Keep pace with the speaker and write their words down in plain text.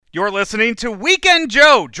You're listening to Weekend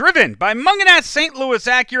Joe, driven by Munganess St. Louis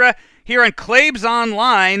Acura here on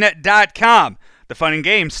ClaibsOnline.com. The fun and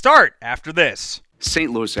games start after this.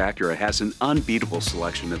 St. Louis Acura has an unbeatable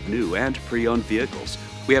selection of new and pre-owned vehicles.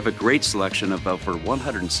 We have a great selection of over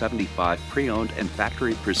 175 pre-owned and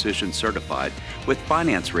factory precision certified with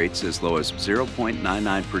finance rates as low as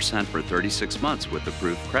 0.99% for 36 months with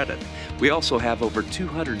approved credit. We also have over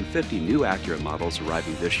 250 new Acura models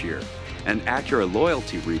arriving this year, and Acura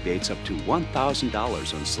loyalty rebates up to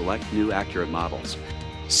 $1,000 on select new Acura models.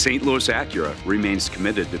 St. Louis Acura remains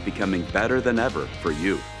committed to becoming better than ever for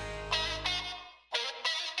you.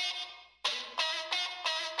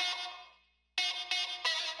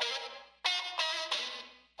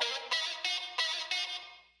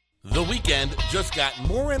 The weekend just got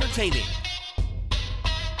more entertaining.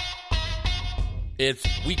 It's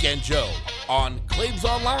Weekend Joe on Claibs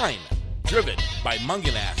Online, driven by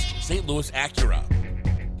Munganast St. Louis Acura.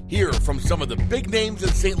 Hear from some of the big names in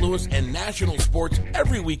St. Louis and national sports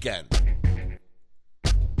every weekend.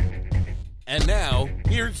 And now,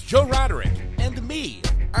 here's Joe Roderick and me.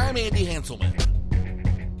 I'm Andy Hanselman.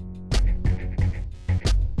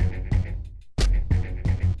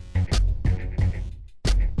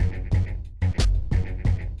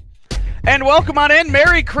 And welcome on in.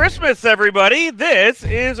 Merry Christmas, everybody. This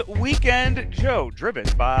is Weekend Joe, driven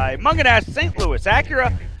by Munganast St. Louis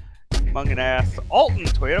Acura, Munganast Alton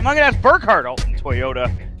Toyota, Munganast Burkhardt Alton Toyota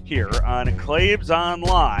here on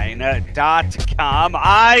ClaibsOnline.com.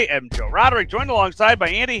 I am Joe Roderick, joined alongside by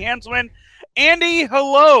Andy Hanselman. Andy,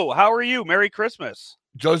 hello. How are you? Merry Christmas.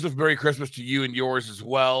 Joseph, Merry Christmas to you and yours as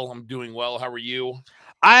well. I'm doing well. How are you?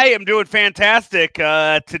 I am doing fantastic.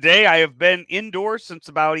 Today I have been indoors since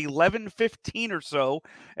about 11:15 or so,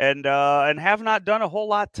 and have not done a whole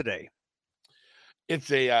lot today.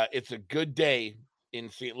 It's a good day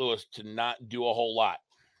in St. Louis to not do a whole lot.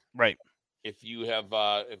 Right. If you're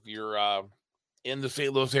in the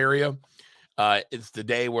St. Louis area, it's the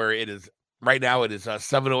day where it is right now. It is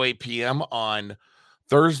 7:08 p.m. on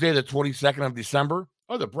Thursday, the 22nd of December.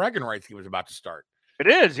 Oh, the bragging rights game is about to start. It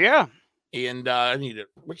is, yeah. And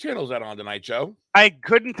what channel is that on tonight, Joe? I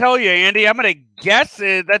couldn't tell you, Andy. I'm going to guess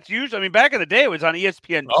that's usually, I mean, back in the day, it was on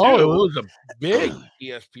ESPN2. Oh, it was a big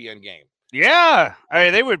ESPN game. Yeah. I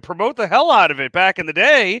mean, they would promote the hell out of it back in the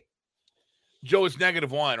day. Joe, it's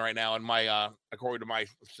 -1 right now in my, according to my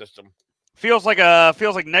system. Feels like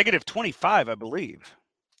 -25, I believe.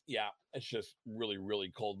 Yeah, it's just really,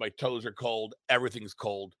 really cold. My toes are cold. Everything's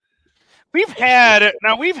cold. We've had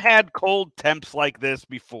cold temps like this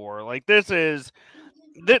before. Like this is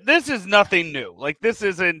nothing new. Like this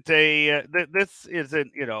isn't a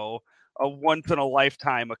once in a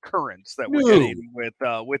lifetime occurrence that we're getting with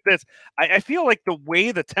this. I feel like the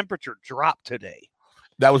way the temperature dropped today.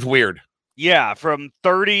 That was weird. Yeah, from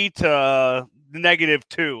 30 to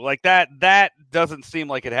 -2. Like that doesn't seem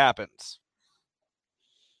like it happens.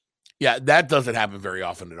 Yeah, that doesn't happen very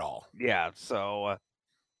often at all. Yeah, so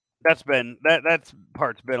That's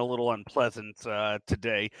part's been a little unpleasant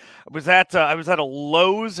today. I was at a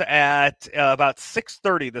Lowe's at about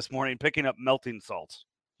 6:30 this morning picking up melting salt.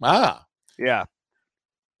 Ah, yeah.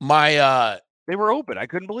 They were open. I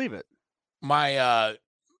couldn't believe it. My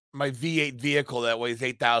V8 vehicle that weighs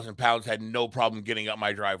 8,000 pounds had no problem getting up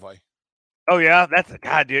my driveway. Oh yeah,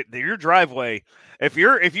 dude, your driveway. If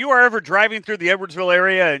you are ever driving through the Edwardsville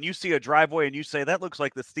area and you see a driveway and you say that looks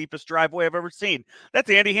like the steepest driveway I've ever seen, that's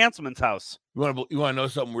Andy Hanselman's house. You want to know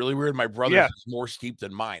something really weird? My brother's is more steep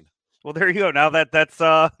than mine. Well, there you go. Now that's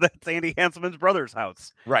Andy Hanselman's brother's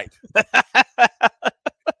house. Right.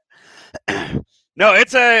 No,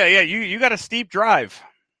 it's you got a steep drive.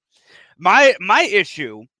 My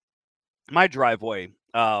issue, my driveway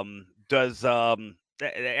does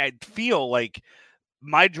I feel like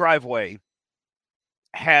my driveway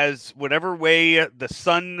has whatever way the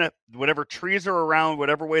sun, whatever trees are around,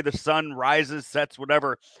 whatever way the sun rises, sets,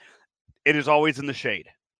 whatever, it is always in the shade.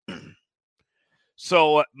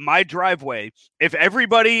 So my driveway, if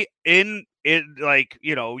everybody in it, like,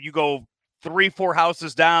 you go 3-4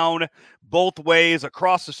 houses down, both ways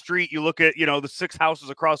across the street, you look at, the 6 houses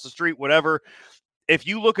across the street, whatever. If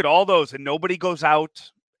you look at all those and nobody goes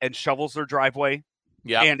out and shovels their driveway,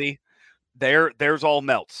 yeah, Andy, there's all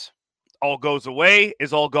melts. All goes away,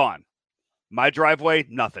 is all gone. My driveway,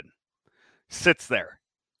 nothing. Sits there.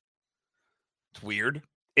 It's weird.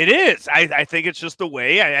 It is. I think it's just the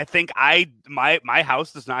way. I think my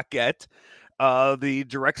house does not get the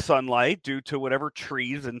direct sunlight due to whatever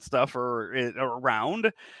trees and stuff are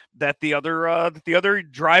around that the other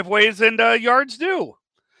driveways and yards do.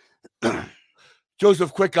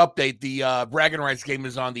 Joseph, quick update. The Bragging Rights game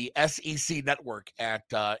is on the SEC network at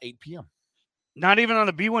 8 p.m. Not even on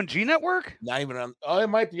the B1G network? Not even on. Oh, it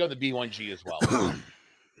might be on the B1G as well.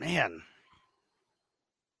 Man.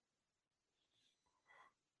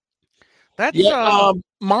 That's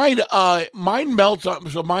mine melts up.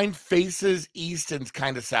 So mine faces east and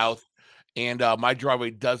kind of south, and my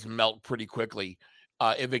driveway does melt pretty quickly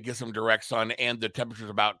if it gets some direct sun, and the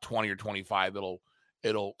temperature's about 20 or 25.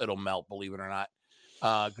 It'll melt, believe it or not,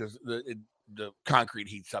 because the concrete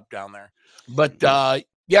heats up down there. But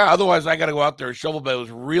yeah, otherwise I got to go out there. Shovel bed was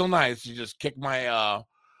real nice. You just kick my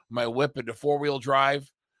my whip into 4-wheel drive,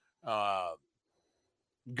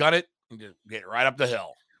 gun it, and just get right up the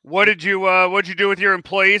hill. What'd you do with your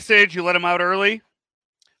employees, Sage? You let them out early?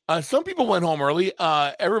 Some people went home early.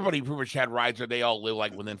 Everybody pretty much had rides, or they all live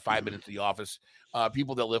like within 5 minutes of the office.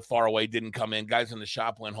 People that live far away didn't come in. Guys in the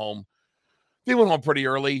shop went home. They went home pretty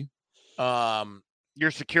early. Your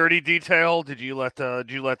security detail, did you let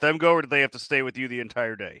them go, or did they have to stay with you the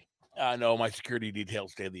entire day? No, my security detail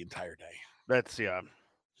stayed the entire day. That's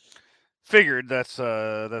figured that's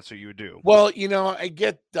what you would do. Well, you know, I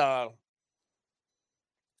get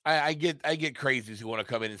I get crazies who want to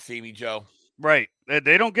come in and see me, Joe. Right.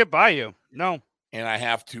 They don't get by you. No. And I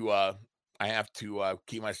have to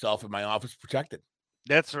keep myself in my office protected.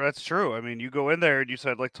 That's true. I mean, you go in there and you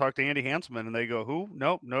said, like, talk to Andy Hansman, and they go, who?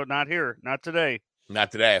 Nope, no, not here. Not today.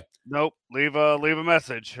 Not today. Nope. Leave a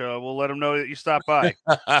message. We'll let them know that you stopped by.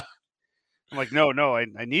 I'm like, no,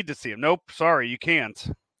 I need to see him. Nope, sorry, you can't.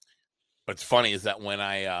 What's funny is that when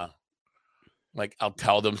I I'll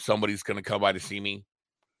tell them somebody's gonna come by to see me,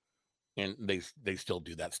 and they still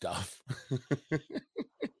do that stuff.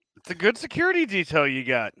 It's a good security detail you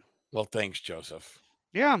got. Well, thanks, Joseph.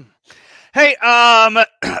 Yeah. Hey,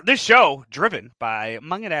 this show driven by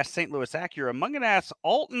Mungenast St. Louis Acura, Mungenast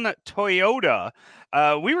Alton Toyota.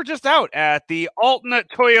 We were just out at the Alton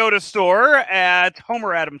Toyota store at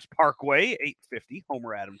Homer Adams Parkway, 850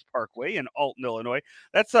 Homer Adams Parkway in Alton, Illinois.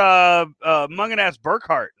 That's Mungenast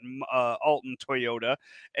Burkhardt Alton Toyota.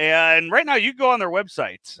 And right now you go on their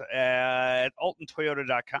website at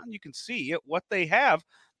altontoyota.com. You can see what they have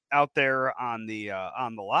out there on the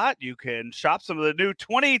lot. You can shop some of the new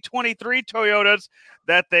 2023 Toyotas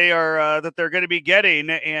that they're going to be getting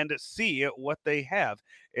and see what they have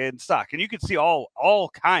in stock. And you can see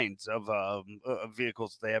all kinds of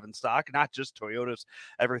vehicles they have in stock, not just Toyotas,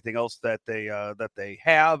 everything else that they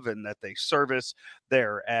have and that they service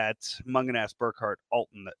there at Mungenast Burkhardt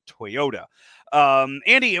Alton Toyota.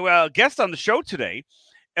 Andy, guest on the show today.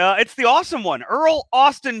 It's the awesome one, Earl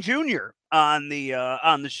Austin Jr. on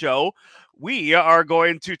the show. We are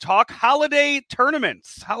going to talk holiday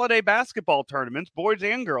basketball tournaments, boys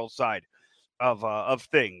and girls side of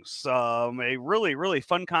things. A really, really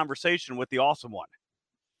fun conversation with the awesome one.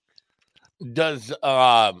 Does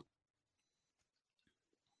Alton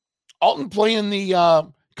play in the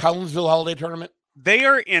Collinsville Holiday Tournament? They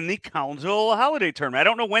are in the Collinsville Holiday Tournament. I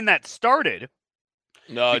don't know when that started.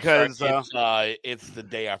 No, because it's the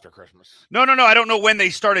day after Christmas. No. I don't know when they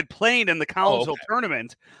started playing in the Collinsville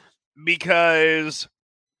tournament, because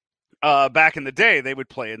back in the day they would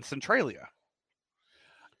play in Centralia.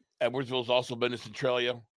 Edwardsville's also been in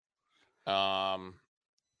Centralia.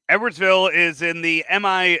 Edwardsville is in the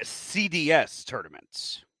MICDS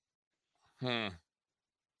tournaments.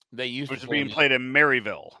 They used which to is being played in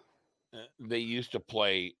Maryville. They used to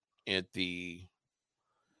play at the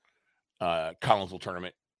Collinsville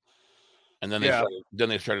tournament, and then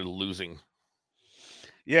they started losing.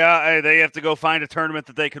 Yeah, they have to go find a tournament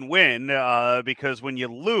that they can win, because when you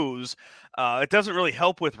lose, it doesn't really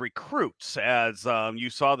help with recruits, as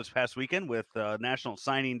you saw this past weekend with National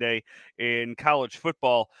Signing Day in college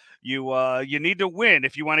football. You need to win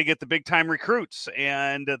if you want to get the big time recruits,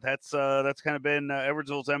 and that's kind of been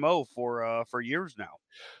Edwardsville's MO for years now.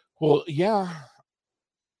 Well, yeah,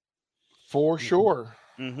 for sure.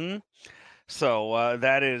 Mm-hmm. So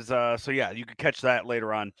that is so yeah, you can catch that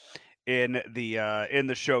later on in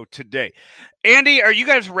the show today. Andy, are you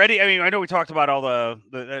guys ready? I mean, I know we talked about all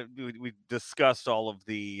we discussed all of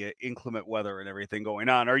the inclement weather and everything going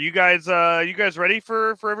on. Are you guys ready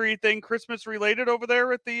for everything Christmas related over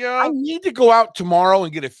there at the I need to go out tomorrow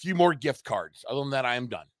and get a few more gift cards. Other than that, I am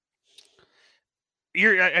done.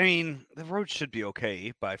 I mean, the road should be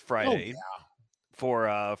okay by Friday.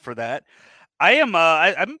 For that.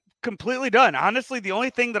 I'm completely done. Honestly, the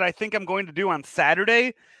only thing that I think I'm going to do on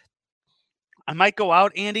Saturday, I might go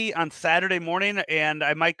out, Andy, on Saturday morning, and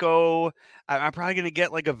I might go. I'm probably going to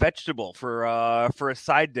get like a vegetable for a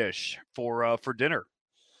side dish for dinner,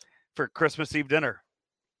 for Christmas Eve dinner.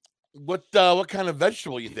 What kind of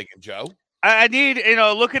vegetable are you thinking, Joe? I need,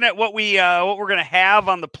 looking at what we're gonna have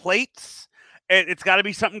on the plates. It's got to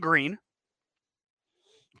be something green.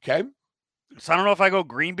 Okay. So I don't know if I go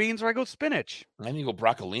green beans or I go spinach. I need to go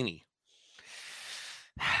broccolini.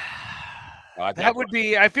 That would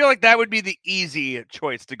be. I feel like that would be the easy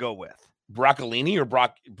choice to go with. Broccolini or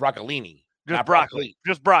broccolini? Just broccoli.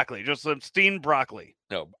 Just broccoli. Just some steamed broccoli.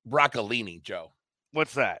 No, broccolini, Joe.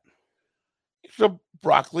 What's that? It's a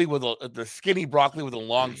broccoli with the skinny broccoli with a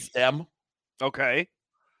long stem. Okay.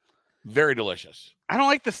 Very delicious. I don't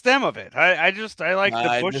like the stem of it. I like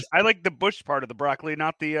the bush. I like the bush part of the broccoli,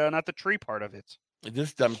 not the tree part of it. This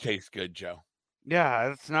stem tastes good, Joe. Yeah,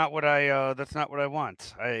 that's not what I want.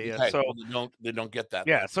 So they don't get that.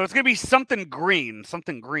 Yeah, so it's gonna be something green.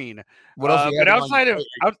 What else? But outside of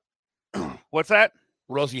what's that?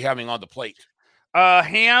 What else are you having on the plate?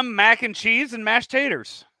 Ham, mac and cheese, and mashed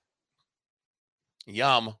taters.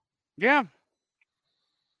 Yum. Yeah.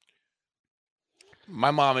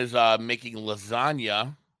 My mom is making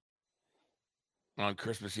lasagna on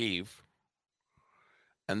Christmas Eve.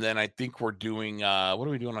 And then I think we're doing what are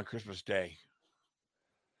we doing on Christmas Day?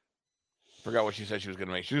 Forgot what she said she was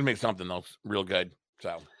gonna make. She was gonna make something though real good.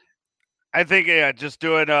 So I think just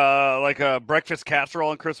doing like a breakfast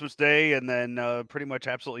casserole on Christmas Day, and then pretty much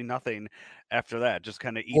absolutely nothing after that. Just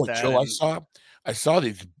kind of eat that. Joe, I saw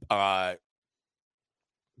these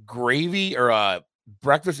gravy or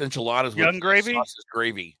breakfast enchiladas young with gravy. Sausage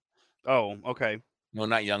gravy. Oh, okay. No,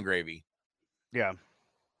 not young gravy. Yeah.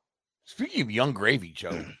 Speaking of young gravy,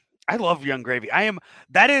 Joe, I love young gravy.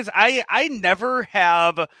 I never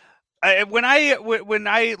have. When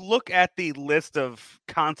I look at the list of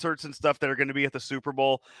concerts and stuff that are going to be at the Super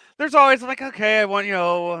Bowl, there's always like, okay, I want,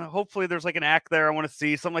 hopefully there's like an act there I want to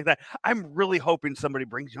see, something like that. I'm really hoping somebody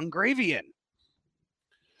brings Young Gravy in.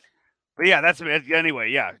 But yeah, that's anyway.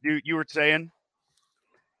 Yeah, you were saying.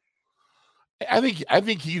 I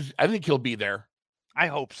think he'll be there. I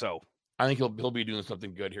hope so. I think he'll be doing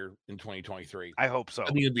something good here in 2023. I hope so. I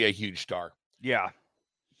think he'll be a huge star. Yeah.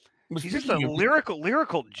 He's just a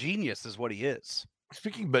lyrical genius is what he is.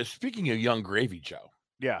 Speaking of Young Gravy, Joe.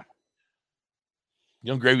 Yeah.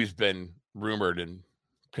 Young Gravy's been rumored and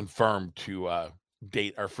confirmed to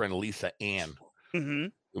date our friend Lisa Ann,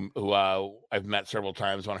 who I've met several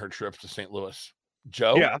times on her trips to St. Louis.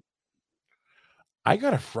 Joe? Yeah. I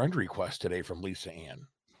got a friend request today from Lisa Ann.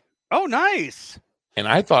 Oh, nice. And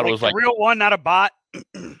I thought it was like a real one, not a bot.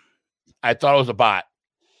 I thought it was a bot.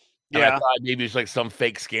 Yeah. And I thought maybe it's like some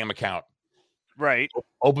fake scam account. Right.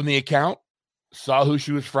 Opened the account, saw who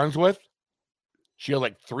she was friends with. She had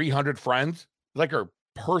like 300 friends. It's like her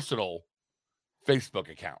personal Facebook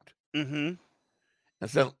account. Mm-hmm. And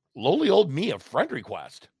said, lowly old me, a friend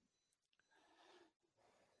request.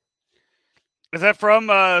 Is that from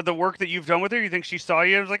the work that you've done with her? You think she saw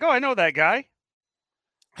you and was like, oh, I know that guy?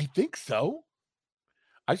 I think so.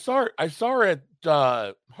 I saw her at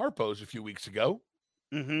Harpo's a few weeks ago.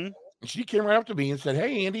 Mm-hmm. And she came right up to me and said,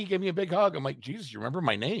 hey, Andy, give me a big hug. I'm like, Jesus, you remember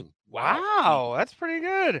my name? Wow, that's pretty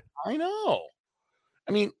good. I know.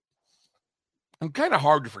 I mean, I'm kind of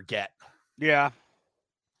hard to forget. Yeah.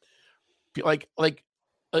 Like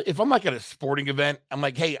if I'm like at a sporting event, I'm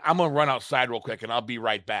like, hey, I'm going to run outside real quick and I'll be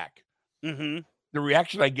right back. Mm-hmm. The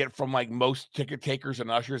reaction I get from like most ticket takers and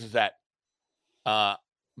ushers is that,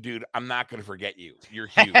 dude, I'm not going to forget you. You're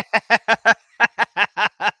huge.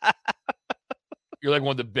 You're like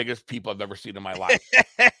one of the biggest people I've ever seen in my life.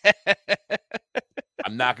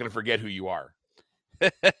 I'm not going to forget who you are.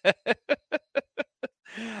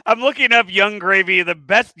 I'm looking up Young Gravy, the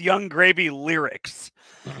best Young Gravy lyrics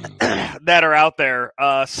that are out there.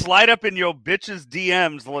 Slide up in your bitch's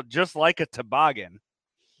DMs just like a toboggan.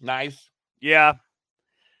 Nice. Yeah.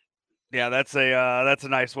 Yeah, that's a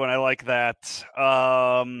nice one. I like that.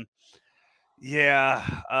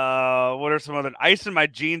 Yeah. What are some other ice in my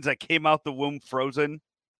jeans that came out the womb frozen?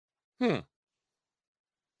 Okay.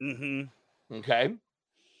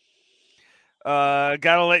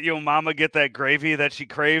 Gotta let your mama get that gravy that she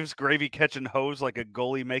craves. Gravy catching hose like a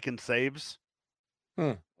goalie making saves.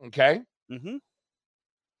 Okay. Mm-hmm.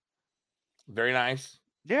 Very nice.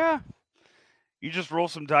 Yeah. You just roll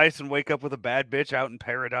some dice and wake up with a bad bitch out in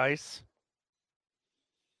paradise.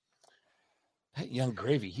 That Young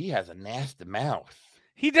Gravy, he has a nasty mouth.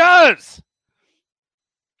 He does.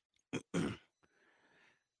 He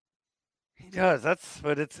does. There's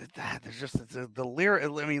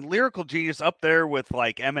the lyrical genius up there with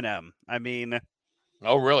like Eminem. I mean,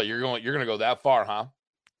 oh really? You're gonna go that far, huh?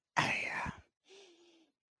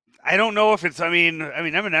 I don't know if it's. I mean,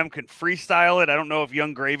 Eminem can freestyle it. I don't know if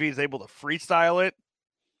Young Gravy is able to freestyle it.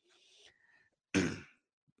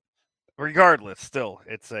 regardless, still,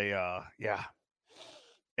 it's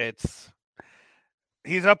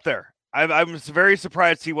he's up there. I was very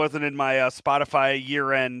surprised he wasn't in my Spotify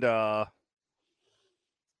year-end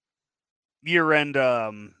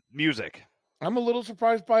music. I'm a little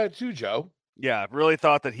surprised by it too, Joe. Yeah, really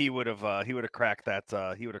thought that he would have cracked that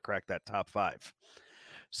top 5.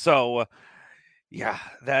 So yeah,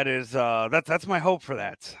 that is that's my hope for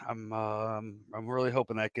that. I'm really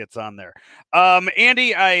hoping that gets on there.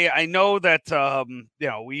 Andy, I know that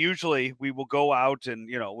we will go out and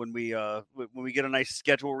when we get a nice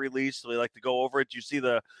schedule release, we like to go over it. You see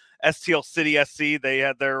the STL City SC, they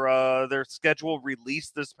had their schedule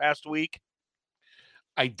released this past week.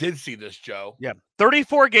 I did see this, Joe. Yeah,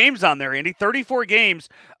 34 games on there, Andy. 34 games.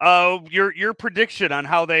 Your prediction on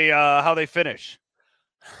how they finish?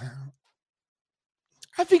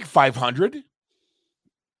 I think 500.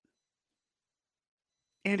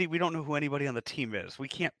 Andy, we don't know who anybody on the team is. We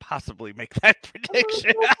can't possibly make that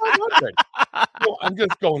prediction. Well, I'm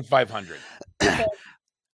just going 500. That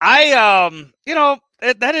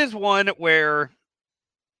is one where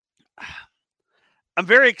I'm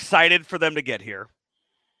very excited for them to get here.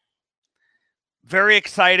 Very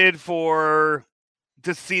excited to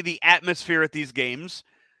see the atmosphere at these games.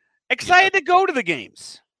 Excited to go to the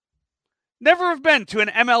games. Never have been to an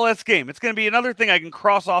MLS game. It's going to be another thing I can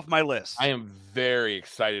cross off my list. I am very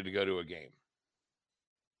excited to go to a game.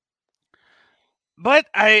 But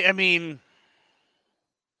I mean,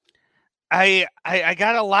 I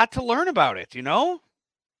got a lot to learn about it, You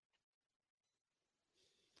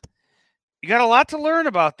got a lot to learn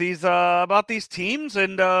about these teams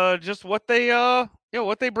and just what they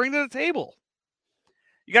what they bring to the table.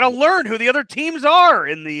 You got to learn who the other teams are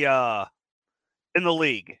in the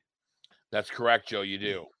league. That's correct, Joe. You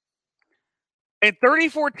do. And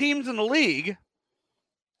 34 teams in the league.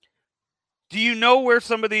 Do you know where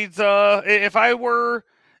some of these? If I were,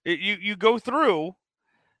 you go through.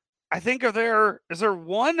 I think is there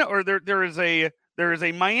one or there is a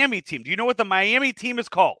Miami team. Do you know what the Miami team is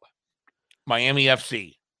called? Miami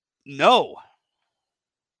FC. No.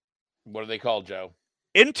 What are they called, Joe?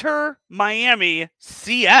 Inter Miami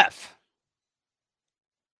CF.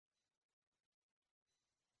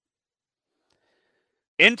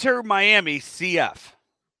 Inter Miami CF.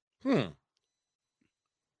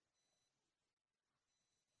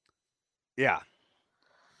 Yeah.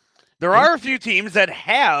 There are a few teams that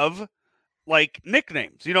have like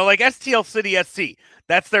nicknames, like STL City SC.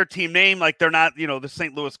 That's their team name. Like they're not, the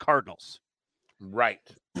St. Louis Cardinals. Right.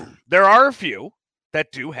 There are a few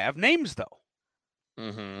that do have names though.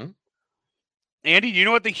 Mm-hmm. Andy, do you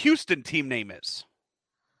know what the Houston team name is?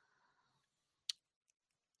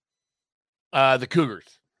 The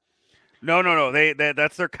Cougars. No. They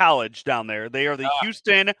that's their college down there. They are the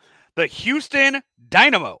Houston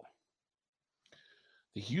Dynamo.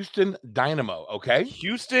 The Houston Dynamo. Okay.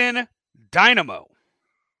 Houston Dynamo.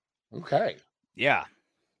 Okay. Yeah.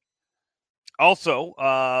 Also,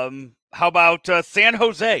 how about San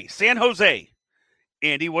Jose? San Jose.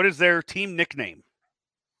 Andy, what is their team nickname?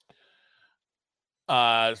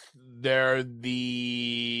 They're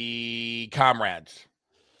the Comrades.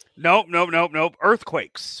 Nope.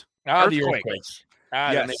 Earthquakes. The Earthquakes. Yes.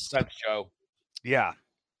 That makes sense, Joe. Yeah.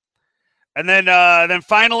 And then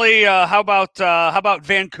finally, how about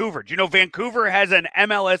Vancouver? Do you know Vancouver has an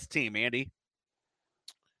MLS team, Andy?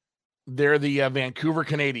 They're the Vancouver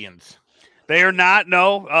Canadians. They are not.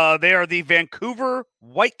 No, they are the Vancouver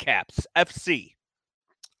Whitecaps FC.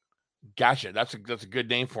 Gotcha. That's a good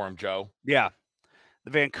name for them, Joe. Yeah,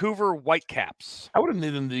 the Vancouver Whitecaps. I would have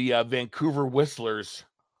named them the Vancouver Whistlers.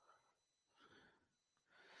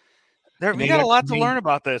 We got a lot to learn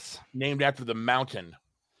about this. Named after the mountain.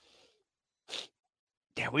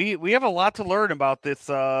 Yeah, we have a lot to learn about this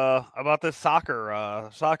soccer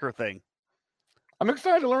thing. I'm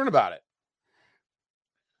excited to learn about it.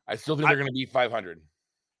 I still think they're going to be 500.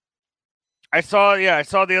 I saw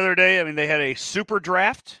the other day. I mean, they had a super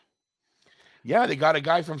draft. Yeah, they got a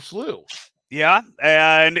guy from SLU. Yeah,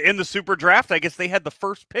 and in the super draft, I guess they had the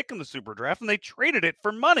first pick in the super draft, and they traded it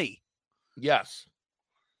for money. Yes.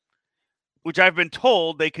 Which I've been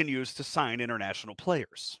told they can use to sign international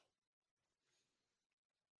players.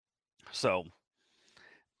 So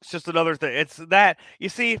it's just another thing. It's that, you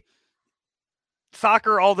see,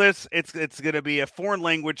 soccer, all this, it's going to be a foreign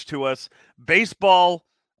language to us. Baseball,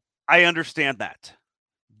 I understand that.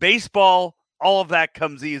 Baseball, all of that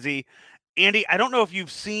comes easy. Andy, I don't know if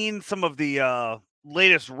you've seen some of the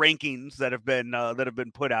latest rankings that have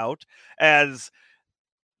been put out, as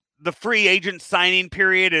the free agent signing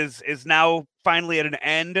period is now finally at an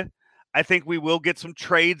end. I think we will get some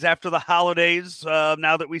trades after the holidays.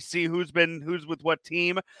 Now that we see who's with what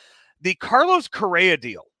team, the Carlos Correa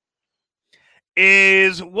deal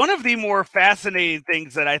is one of the more fascinating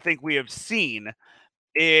things that I think we have seen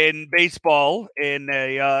in baseball in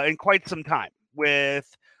quite some time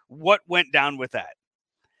with what went down with that.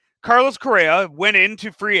 Carlos Correa went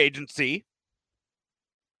into free agency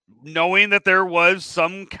knowing that there was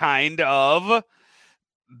some kind of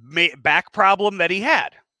back problem that he had.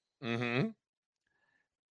 Mm-hmm.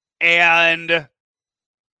 And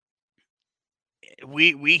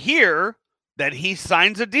we hear that he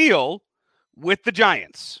signs a deal with the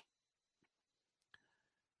Giants.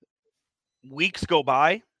 Weeks go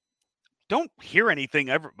by. Don't hear anything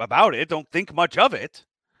ever about it. Don't think much of it.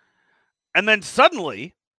 And then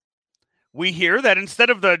suddenly we hear that instead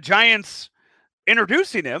of the Giants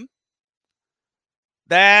introducing him,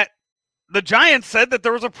 that the Giants said that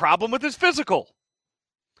there was a problem with his physical.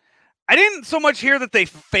 I didn't so much hear that they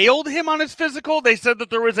failed him on his physical. They said that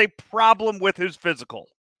there was a problem with his physical.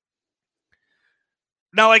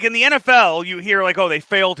 Now, like in the NFL, you hear like, oh, they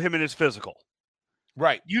failed him in his physical.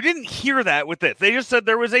 Right. You didn't hear that with it. They just said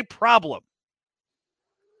there was a problem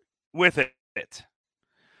with it.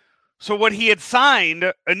 So what he had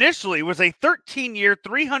signed initially was a 13-year,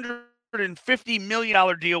 $350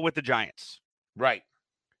 million deal with the Giants. Right.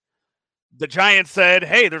 The Giants said,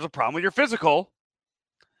 hey, there's a problem with your physical.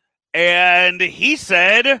 And he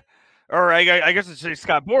said, or I guess it's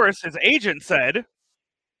Scott Boras, his agent said,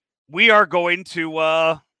 we are going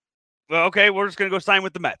to, okay, we're just going to go sign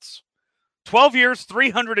with the Mets. 12 years,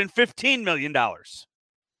 $315 million.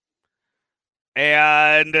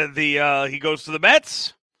 And he goes to the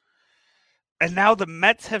Mets. And now the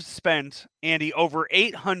Mets have spent, Andy, over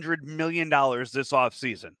 $800 million this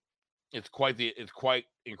offseason. It's quite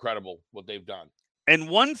incredible what they've done. In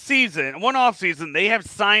one offseason, they have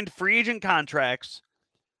signed free agent contracts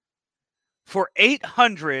for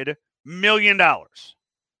 $800 million.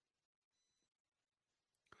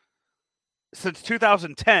 Since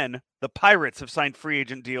 2010, the Pirates have signed free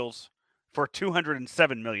agent deals for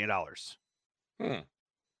 $207 million. It's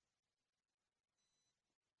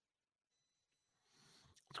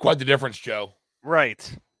quite the difference, Joe.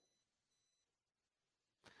 Right.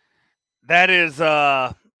 That is,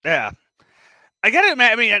 yeah. I got to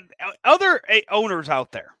imagine, I mean, other owners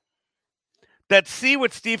out there that see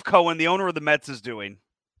what Steve Cohen, the owner of the Mets, is doing,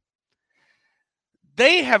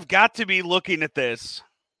 they have got to be looking at this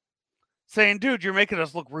saying, dude, you're making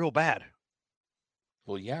us look real bad.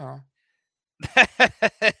 Well, yeah.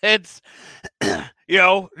 It's,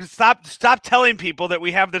 stop telling people that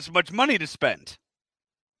we have this much money to spend.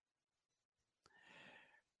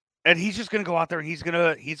 And he's just going to go out there and he's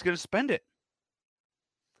going to spend it.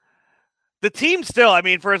 The team still, I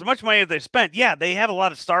mean, for as much money as they spent, yeah, they have a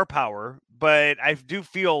lot of star power, but I do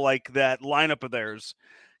feel like that lineup of theirs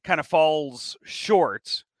kind of falls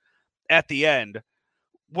short at the end.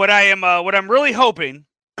 What I'm really hoping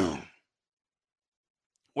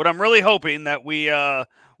that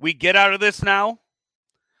we get out of this now,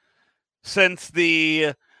 since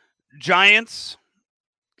the Giants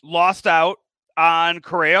lost out on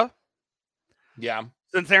Correa. Yeah.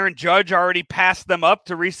 Since Aaron Judge already passed them up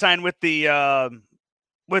to re-sign with the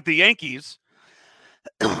Yankees,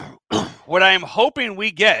 what I am hoping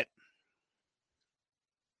we get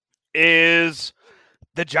is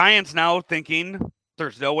the Giants now thinking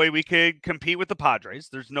there's no way we could compete with the Padres.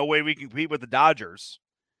 There's no way we can compete with the Dodgers.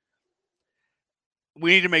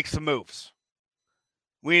 We need to make some moves.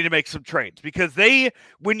 We need to make some trades because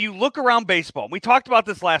when you look around baseball, we talked about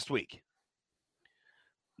this last week.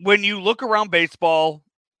 When you look around baseball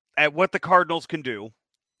at what the Cardinals can do,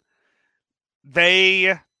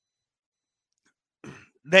 they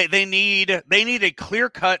need a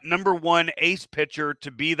clear-cut number one ace pitcher to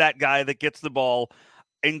be that guy that gets the ball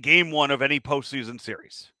in game one of any postseason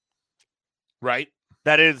series. Right.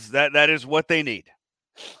 That is what they need.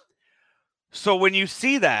 So when you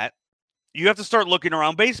see that, you have to start looking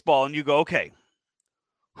around baseball and you go, okay,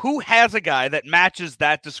 who has a guy that matches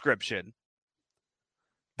that description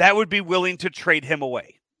that would be willing to trade him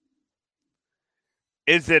away?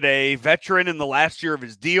 Is it a veteran in the last year of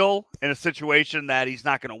his deal in a situation that he's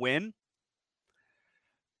not going to win?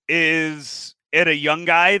 Is it a young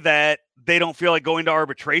guy that they don't feel like going to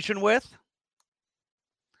arbitration with?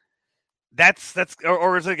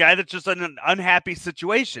 Or is it a guy that's just in an unhappy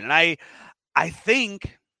situation? And I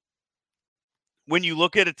think when you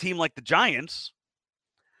look at a team like the Giants,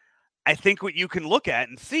 I think what you can look at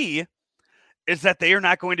and see is that they are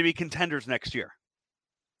not going to be contenders next year.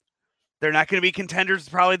 They're not going to be contenders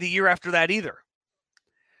probably the year after that either.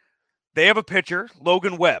 They have a pitcher,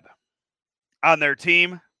 Logan Webb. on their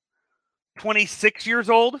team, 26 years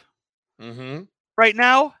old right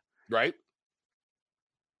now. Right.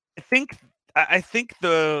 I think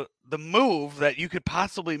the move that you could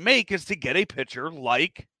possibly make is to get a pitcher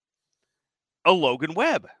like a Logan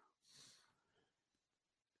Webb.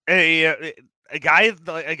 A guy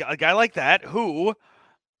like that who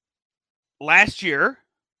last year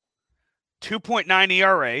 2.9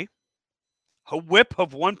 ERA, a whip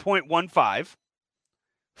of 1.15,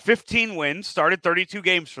 15 wins, started 32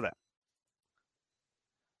 games for them.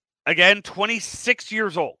 Again, 26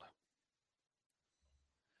 years old.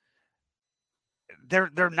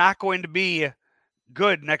 They're not going to be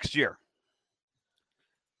good next year.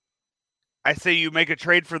 I say you make a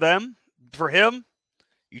trade for him.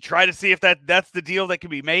 You try to see if that's the deal that can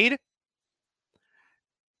be made.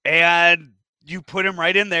 And you put him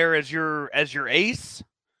right in there as your ace.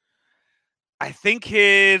 I think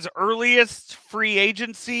his earliest free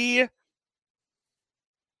agency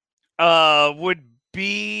would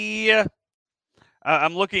be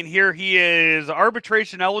I'm looking here. He is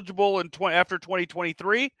arbitration eligible after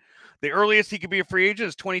 2023. The earliest he could be a free agent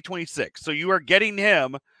is 2026. So you are getting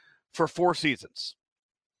him for 4 seasons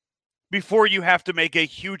before you have to make a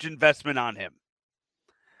huge investment on him.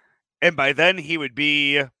 And by then he would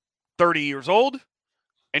be 30 years old,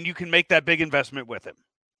 and you can make that big investment with him.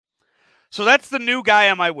 So that's the new guy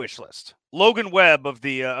on my wish list, Logan Webb of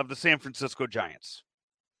the San Francisco Giants.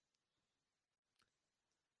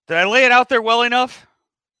 Did I lay it out there well enough?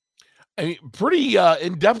 I mean, pretty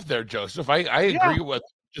in depth there, Joseph. I agree with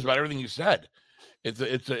just about everything you said.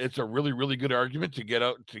 It's a really, really good argument to get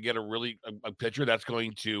a pitcher that's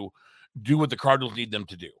going to do what the Cardinals need them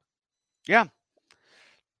to do. Yeah.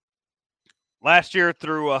 Last year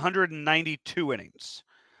through 192 innings.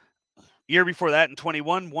 Year before that in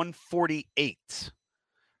 21, 148.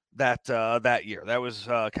 That year. That was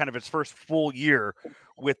kind of his first full year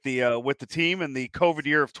with the team, and the COVID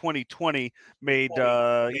year of 2020 made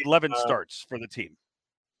 11 starts for the team.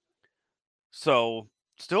 So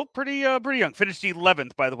still pretty young. Finished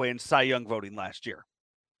 11th, by the way, in Cy Young voting last year.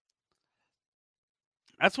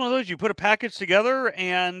 That's one of those you put a package together,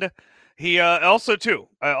 and he also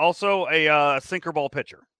a sinker ball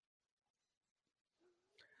pitcher.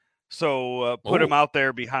 So put him out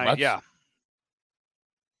there behind. Yeah.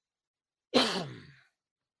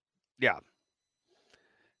 Yeah.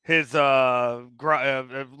 His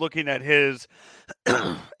looking at his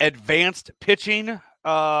advanced pitching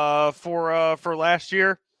for last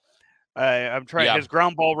year. I'm trying his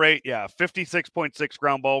ground ball rate. 56.6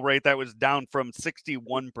 ground ball rate. That was down from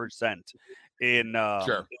 61% in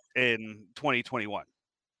 2021.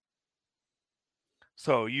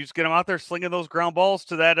 So you just get him out there slinging those ground balls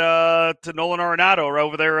to to Nolan Arenado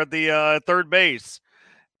over there at the third base,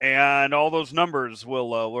 and all those numbers are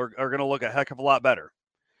going to look a heck of a lot better.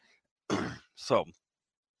 So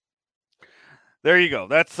there you go.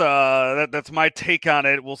 That's my take on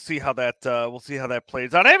it. We'll see how that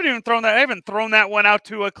plays out. I haven't thrown that one out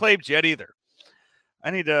to Claibs yet either. I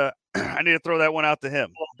need to throw that one out to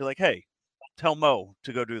him. Be like, hey, tell Mo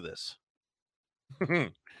to go do this.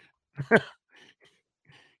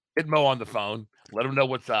 Hit Mo on the phone. Let him know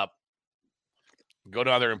what's up. Go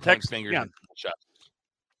down there and point fingers. Yeah.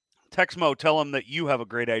 Text Mo. Tell him that you have a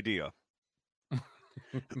great idea.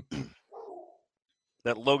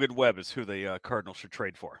 That Logan Webb is who the Cardinals should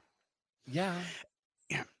trade for. Yeah.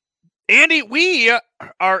 Andy, we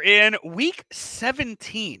are in week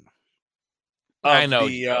 17 of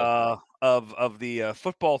the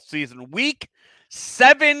football season. Week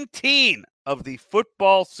 17 of the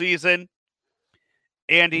football season.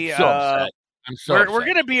 Andy, I'm so we're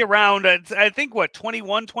going to be around, I think,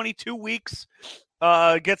 21, 22 weeks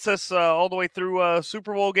gets us all the way through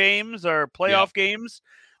Super Bowl games or playoff games.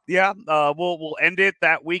 Yeah, we'll end it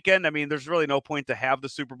that weekend. I mean, there's really no point to have the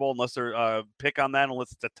Super Bowl unless they're pick on that,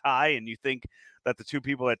 unless it's a tie, and you think that the two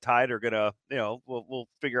people that tied are gonna, we'll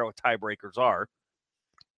figure out what tiebreakers are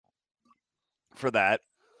for that.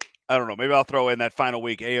 I don't know. Maybe I'll throw in that final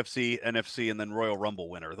week: AFC, NFC, and then Royal Rumble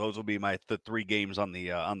winner. Those will be the 3 games on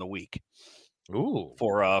the week. Ooh,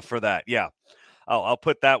 for that, yeah. I'll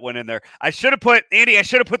put that one in there. I should have put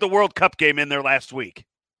the World Cup game in there last week.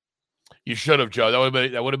 You should have, Joe. That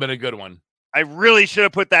would have been a good one. I really should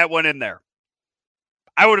have put that one in there.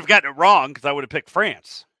 I would have gotten it wrong because I would have picked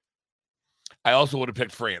France. I also would have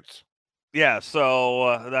picked France. Yeah,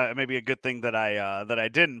 so that may be a good thing that I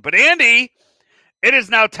didn't. But Andy, it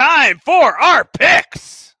is now time for our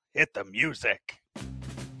picks. Hit the music.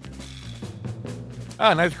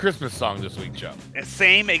 Nice Christmas song this week, Joe. The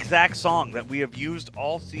same exact song that we have used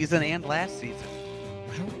all season and last season.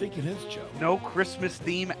 I don't think it is, Joe. No Christmas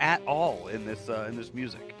theme at all in this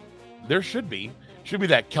music. There should be. Should be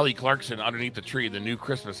that Kelly Clarkson Underneath the Tree, the new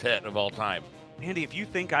Christmas hit of all time. Andy, if you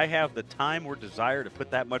think I have the time or desire to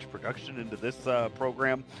put that much production into this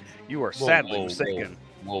program, you are sadly mistaken.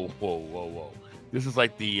 Whoa. This is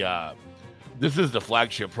like this is the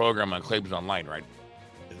flagship program on Claims Online, right?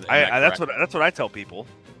 That's what I tell people.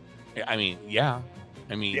 I mean, yeah.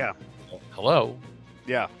 Yeah. Hello.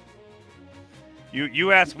 Yeah.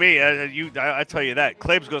 You ask me, I tell you that.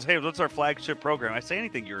 Claims goes, hey, what's our flagship program? I say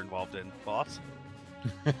anything you're involved in, boss.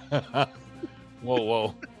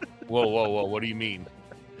 Whoa. What do you mean?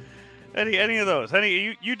 Any of those?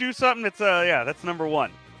 You do something that's that's number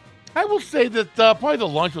one. I will say that probably the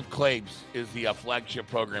Lunch with Claves is the flagship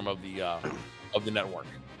program of the network.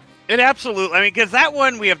 It absolutely. Because that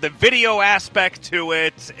one we have the video aspect to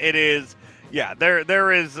it. It is,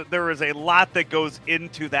 there is a lot that goes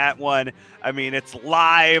into that one. It's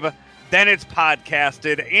live, then it's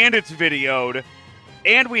podcasted, and it's videoed,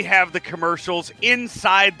 and we have the commercials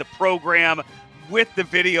inside the program with the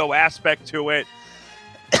video aspect to it.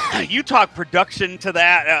 You talk production to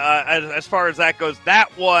that as far as that goes.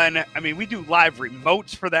 That one, we do live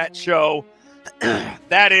remotes for that show.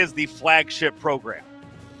 That is the flagship program.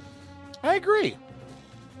 I agree.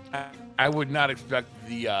 I would not expect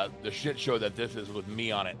the shit show that this is with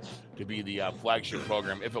me on it to be the flagship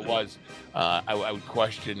program. If it was, I would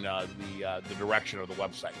question the direction of the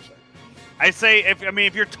website. So. I say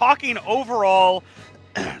if you're talking overall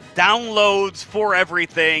downloads for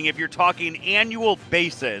everything, if you're talking annual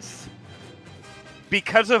basis,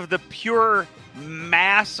 because of the pure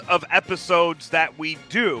mass of episodes that we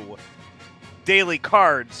do, Daily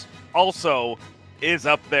Cards also is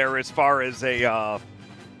up there as far as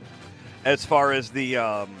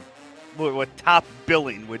what top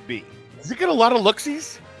billing would be. Does it get a lot of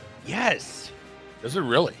looksies? Yes. Does it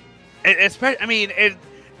really?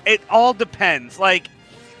 It all depends. Like,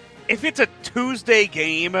 if it's a Tuesday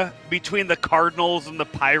game between the Cardinals and the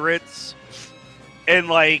Pirates, and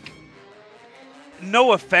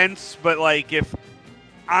no offense, but if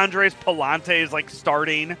Andres Palante is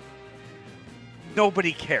starting,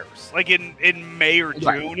 nobody cares. In May or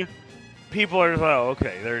June, right. People are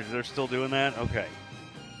okay, they're still doing that. Okay,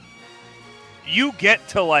 you get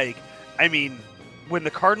to when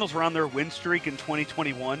the Cardinals were on their win streak in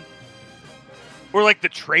 2021, or the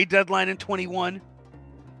trade deadline in 21.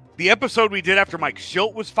 The episode we did after Mike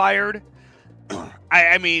Schilt was fired,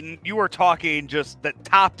 you were talking just the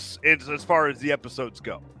tops as far as the episodes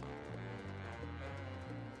go.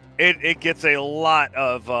 It gets a lot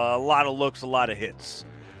of looks, a lot of hits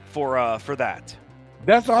for that.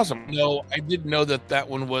 That's awesome. No, I didn't know that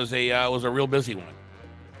one was a real busy one.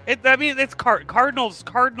 It's Cardinals.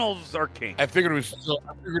 Cardinals are king. I figured it was still.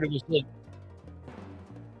 I figured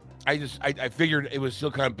it was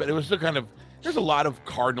still kind of, but it was still kind of. There's a lot of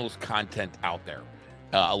Cardinals content out there,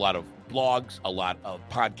 a lot of blogs, a lot of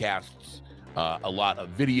podcasts, a lot of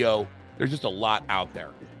video. There's just a lot out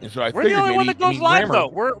there, and so we're the only one that goes live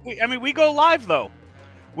though. We go live though.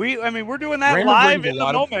 We're doing that Rammer live in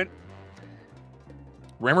the moment.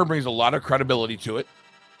 Rammer brings a lot of credibility to it.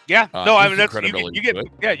 Yeah, that's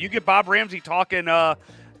you get Bob Ramsey talking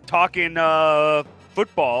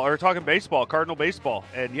football or talking baseball, Cardinal baseball,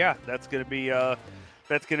 and that's gonna be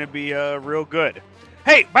real good.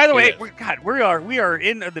 Hey, by the way, we are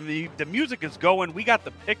in the music is going. We got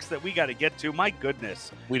the picks that we got to get to. My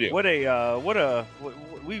goodness, we do.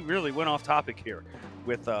 We really went off topic here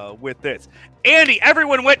with this. Andy,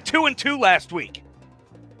 everyone went 2-2 last week.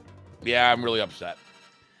 Yeah, I'm really upset.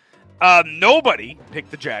 Nobody picked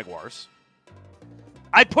the Jaguars.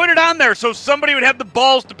 I put it on there so somebody would have the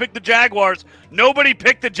balls to pick the Jaguars. Nobody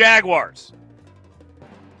picked the Jaguars.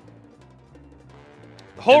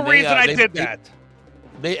 The whole reason I did that.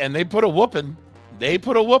 They put a whooping. They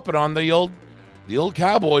put a whooping on the old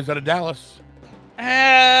Cowboys out of Dallas.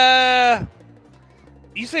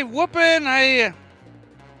 You say whooping?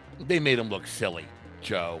 They made them look silly,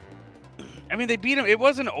 Joe. They beat him. It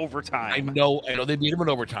wasn't overtime. I know they beat him in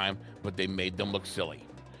overtime, but they made them look silly.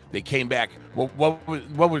 They came back. What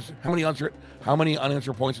was how many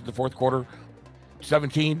unanswered points in the fourth quarter?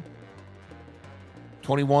 17,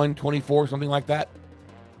 21, 24, something like that.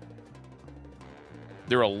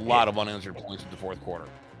 There are a lot of unanswered points in the fourth quarter.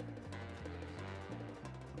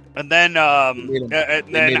 And then I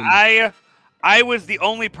was the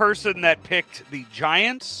only person that picked the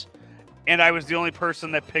Giants, and I was the only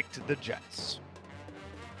person that picked the Jets.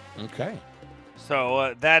 Okay.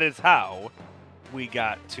 So that is how we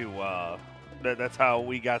got to that's how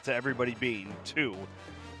we got to everybody being 2-2.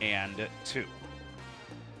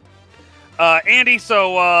 Andy,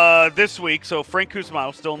 so this week, so Frank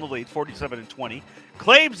Cusimano still in the lead, 47-20.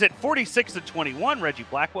 Claves at 46-21. Reggie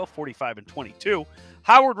Blackwell, 45-22.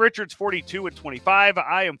 Howard Richards, 42-25.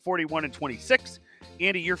 I am 41-26.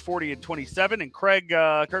 Andy, you're 40-27, and Craig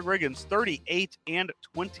Riggins,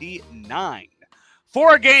 38-29.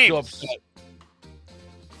 Four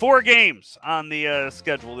games on the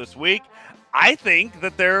schedule this week. I think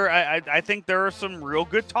that I think there are some real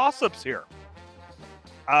good toss-ups here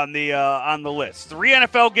on the list. 3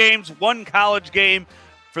 NFL games, 1 college game,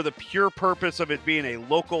 for the pure purpose of it being a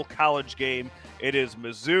local college game. It is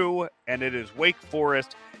Mizzou and it is Wake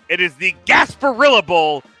Forest. It is the Gasparilla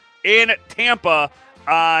Bowl in Tampa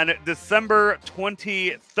on December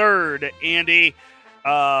 23rd. Andy,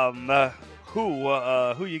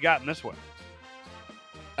 who you got in this one?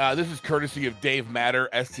 This is courtesy of Dave Matter,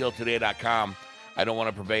 STLtoday.com. I don't want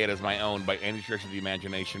to purvey it as my own by any stretch of the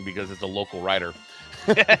imagination because it's a local writer.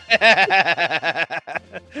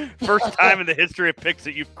 First time in the history of picks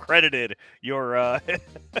that you've credited your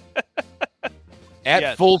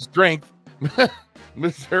at full strength.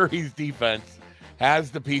 Missouri's defense has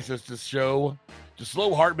the pieces to slow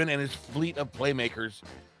Hartman and his fleet of playmakers,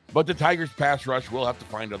 but the Tigers' pass rush will have to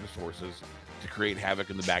find other sources to create havoc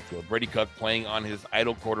in the backfield. Brady Cook, playing on his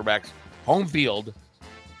idle quarterback's home field,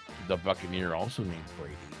 the Buccaneer, also named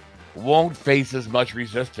Brady, won't face as much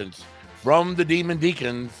resistance from the Demon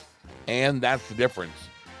Deacons, and that's the difference.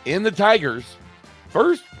 In the Tigers'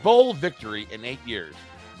 first bowl victory in 8 years,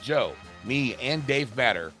 Joe, me, and Dave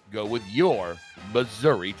Matter go with your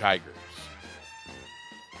Missouri Tigers.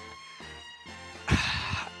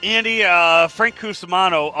 Andy, Frank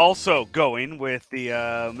Cusimano also going with the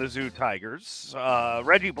Mizzou Tigers.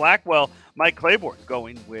 Reggie Blackwell, Mike Claiborne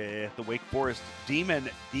going with the Wake Forest Demon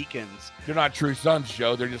Deacons. They're not true sons,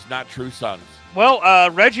 Joe. They're just not true sons. Well,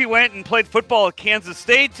 Reggie went and played football at Kansas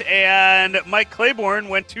State, and Mike Claiborne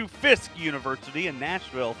went to Fisk University in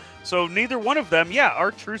Nashville. So neither one of them,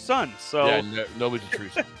 are true sons. So yeah, nobody's a true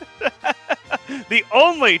son. The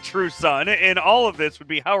only true son in all of this would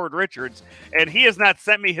be Howard Richards, and he has not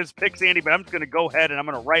sent me his picks, Andy. But I'm just going to go ahead and I'm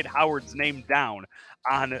going to write Howard's name down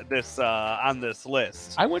on this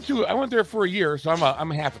list. I went there for a year, so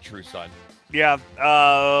I'm half a true son. Yeah,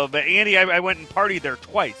 but Andy, I went and partied there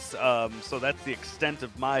twice, so that's the extent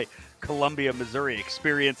of my Columbia, Missouri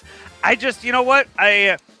experience. I just, you know what,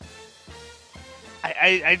 I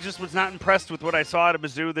just was not impressed with what I saw out of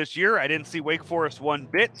Mizzou this year. I didn't see Wake Forest one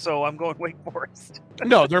bit, so I'm going Wake Forest.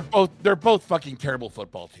 No, they're both fucking terrible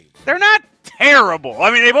football teams. They're not terrible.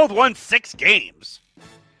 I mean, they both won 6 games.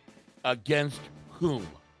 Against whom?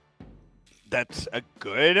 That's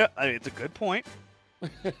it's a good point.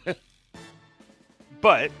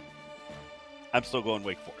 But I'm still going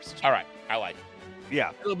Wake Forest. All right, I like it.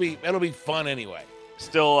 Yeah, it'll be fun anyway.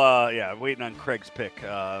 Still, waiting on Craig's pick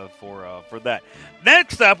for that.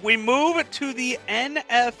 Next up, we move to the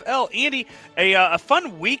NFL. Andy, a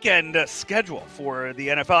fun weekend schedule for the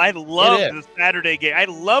NFL. I love the Saturday game. I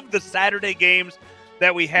love the Saturday games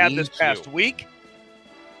that we had this past week.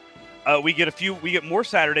 We get more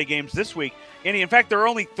Saturday games this week. Andy, in fact, there are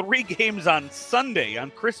only 3 games on Sunday, on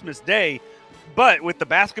Christmas Day. But with the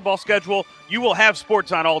basketball schedule, you will have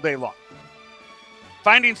sports on all day long.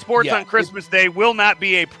 Finding sports on Christmas Day will not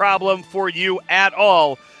be a problem for you at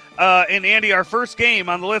all. And Andy, our first game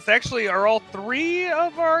on the list actually are all 3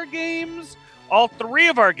 of our games. All 3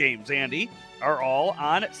 of our games, Andy, are all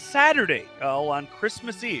on Saturday, all on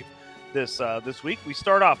Christmas Eve. This week, we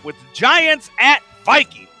start off with Giants at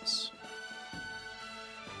Vikings.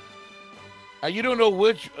 You don't know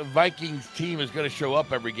which Vikings team is going to show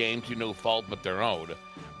up every game to no fault but their own,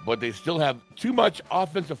 but they still have too much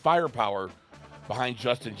offensive firepower behind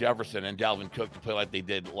Justin Jefferson and Dalvin Cook to play like they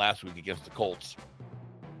did last week against the Colts.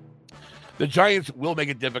 The Giants will make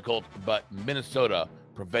it difficult, but Minnesota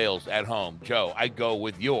prevails at home. Joe, I go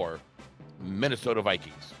with your Minnesota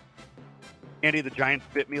Vikings. Andy, the Giants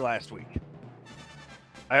bit me last week.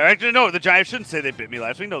 The Giants shouldn't say they bit me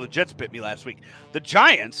last week. No, the Jets bit me last week. The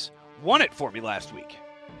Giants won it for me last week.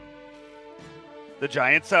 The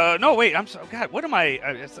Giants, what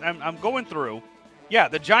am I'm going through. Yeah,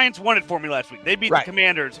 the Giants won it for me last week. They beat the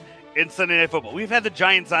Commanders in Sunday Night Football. We've had the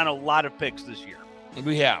Giants on a lot of picks this year.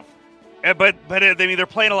 We have. But I mean, they're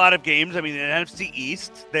playing a lot of games. I mean, in the NFC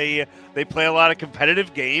East, they play a lot of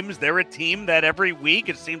competitive games. They're a team that every week,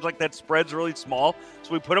 it seems like that spread's really small,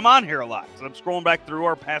 so we put them on here a lot. So I'm scrolling back through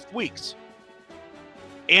our past weeks.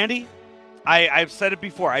 Andy, I've said it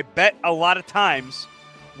before. I bet a lot of times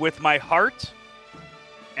with my heart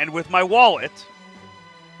and with my wallet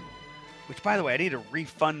Which, by the way, I need to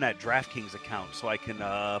refund that DraftKings account so I can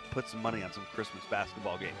put some money on some Christmas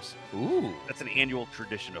basketball games. Ooh. That's an annual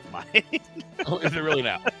tradition of mine. Oh, is it really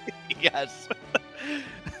now? Yes.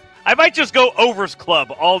 I might just go Overs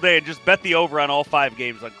Club all day and just bet the over on all 5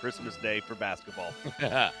 games on Christmas Day for basketball.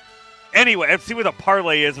 Anyway, let's see what the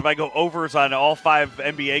parlay is if I go overs on all 5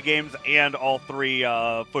 NBA games and all 3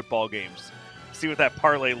 football games. See what that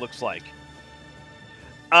parlay looks like.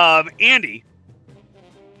 Andy,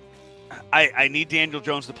 I need Daniel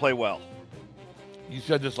Jones to play well. You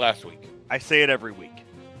said this last week. I say it every week.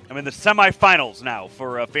 I'm in the semifinals now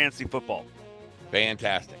for fantasy football.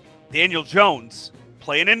 Fantastic. Daniel Jones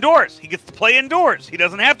playing indoors. He gets to play indoors. He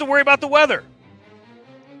doesn't have to worry about the weather.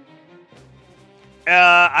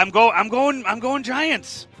 I'm going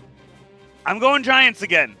Giants. I'm going Giants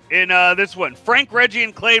again in this one. Frank, Reggie,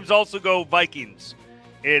 and Claves also go Vikings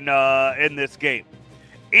in this game.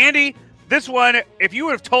 Andy, this one, if you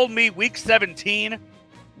would have told me week 17,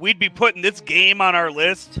 we'd be putting this game on our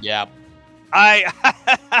list. Yeah. I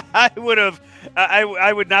would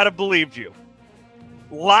not have believed you.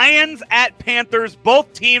 Lions at Panthers.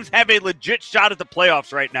 Both teams have a legit shot at the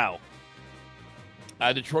playoffs right now.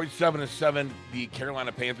 Detroit 7-7. The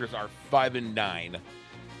Carolina Panthers are 5-9.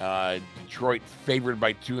 Detroit favored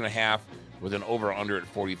by 2.5 with an over/under at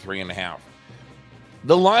 43.5.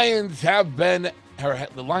 The Lions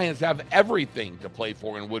have everything to play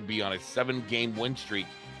for and would be on a 7-game win streak,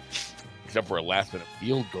 except for a last-minute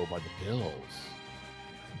field goal by the Bills.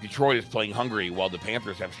 Detroit is playing hungry while the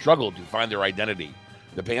Panthers have struggled to find their identity.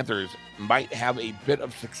 The Panthers might have a bit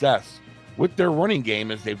of success with their running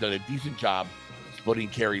game as they've done a decent job splitting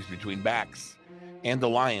carries between backs, and the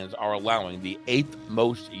Lions are allowing the 8th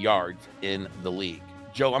most yards in the league.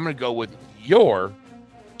 Joe, I'm going to go with your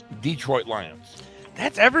Detroit Lions.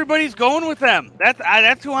 That's everybody's going with them.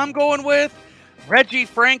 That's who I'm going with. Reggie,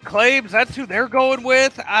 Frank, Claves, that's who they're going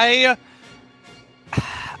with. I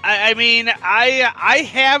mean, I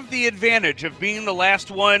have the advantage of being the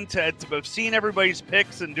last one to have seen everybody's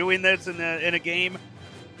picks and doing this in a game.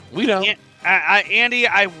 We don't. Andy,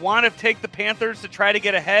 I want to take the Panthers to try to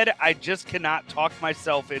get ahead. I just cannot talk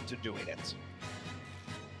myself into doing it.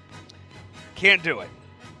 Can't do it.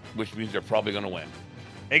 Which means they're probably going to win.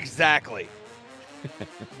 Exactly.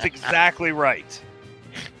 That's exactly right.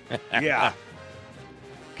 Yeah.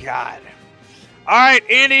 God. All right,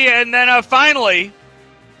 Andy, and then finally,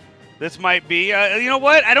 this might be, you know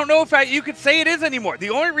what? I don't know if you could say it is anymore. The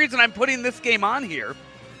only reason I'm putting this game on here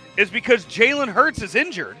is because Jalen Hurts is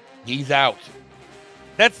injured. He's out.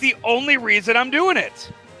 That's the only reason I'm doing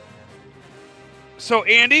it. So,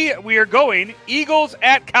 Andy, we are going Eagles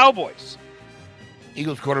at Cowboys.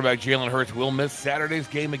 Eagles quarterback Jalen Hurts will miss Saturday's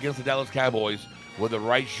game against the Dallas Cowboys with a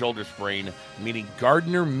right shoulder sprain, meaning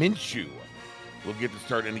Gardner Minshew will get the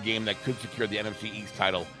start in a game that could secure the NFC East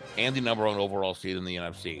title and the number 1 overall seed in the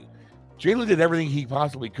NFC. Jalen did everything he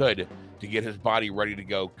possibly could to get his body ready to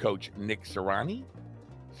go, Coach Nick Sirianni?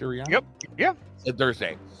 Yep. Yeah. Said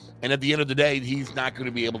Thursday. And at the end of the day, he's not going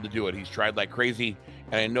to be able to do it. He's tried like crazy,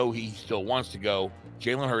 and I know he still wants to go.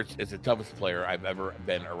 Jalen Hurts is the toughest player I've ever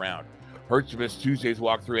been around. Hurts missed Tuesday's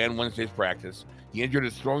walkthrough and Wednesday's practice. He injured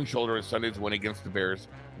his throwing shoulder in Sunday's win against the Bears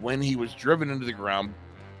when he was driven into the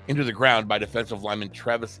ground by defensive lineman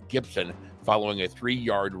Travis Gibson following a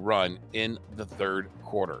 3-yard run in the third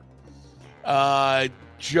quarter.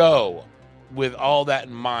 Joe, with all that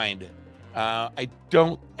in mind, I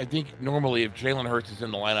think normally if Jalen Hurts is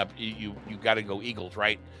in the lineup, you got to go Eagles,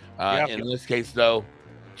 right? In this case, though,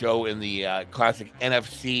 Joe, in the classic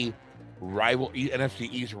NFC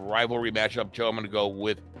East rivalry matchup, Joe, I'm going to go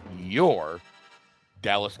with your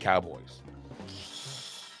Dallas Cowboys.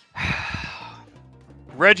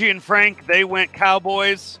 Reggie and Frank, they went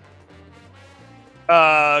Cowboys.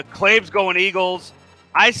 Claves going Eagles.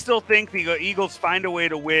 I still think the Eagles find a way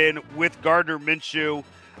to win with Gardner Minshew.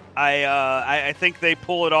 I think they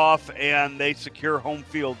pull it off and they secure home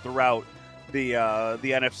field throughout the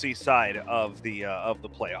NFC side of the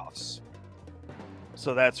playoffs.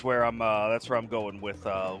 So that's where I'm going with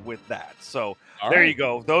that. So there you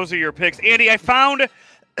go. Those are your picks, Andy. I found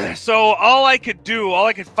all I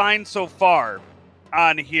could find so far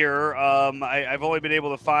on here. I've only been able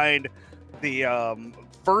to find the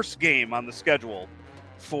first game on the schedule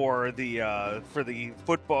for the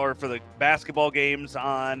football or for the basketball games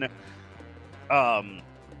on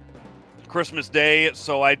Christmas Day.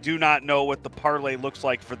 So I do not know what the parlay looks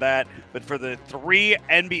like for that. But for the 3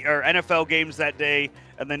 NFL games that day,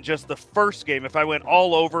 and then just the first game, if I went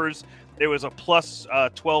all overs, it was a plus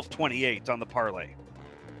 1228 on the parlay.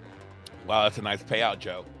 Wow, that's a nice payout,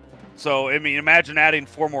 Joe. So I mean, imagine adding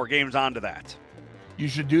 4 more games onto that. You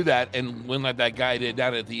should do that and win like that guy did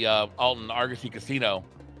down at the Alton Argosy Casino.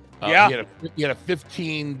 Yeah. He had a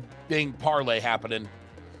 15 thing parlay happening,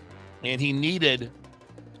 and he needed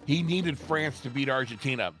France to beat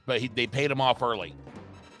Argentina, but they paid him off early.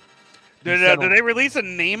 Did they release a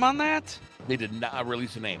name on that? They did not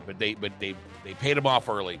release a name, but they paid him off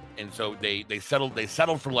early, and so they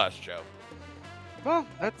settled for less, Joe. Well,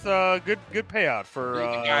 that's a good payout for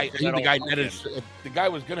the guy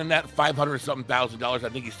was going to net $500,000. I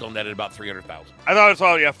think he still netted about $300,000. I thought I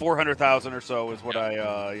saw 400,000 or so is what what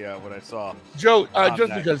I saw. Joe,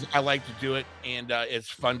 just because I like to do it and it's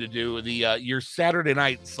fun to do the your Saturday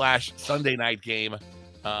night / Sunday night game.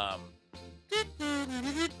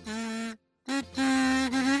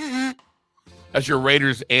 That's your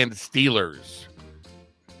Raiders and Steelers.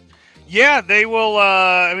 Yeah, they will.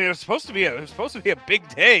 I mean, it was supposed to be a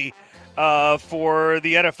big day for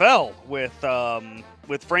the NFL with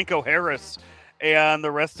Franco Harris and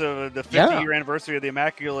the rest of the 50-year anniversary of the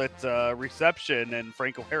Immaculate Reception. And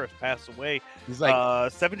Franco Harris passed away. He's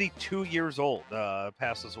like 72 years old.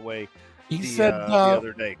 Passes away. He said the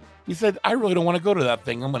other day. He said, "I really don't want to go to that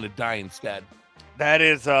thing. I'm going to die instead." That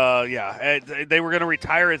is, they were going to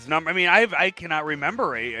retire his number. I mean, I cannot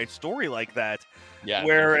remember a story like that. Yeah,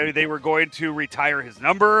 where they were going to retire his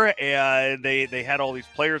number, and they had all these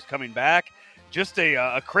players coming back. Just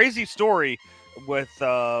a crazy story with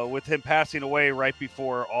him passing away right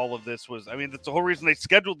before all of this was. I mean, that's the whole reason they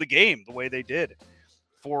scheduled the game the way they did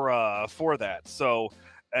for that. So,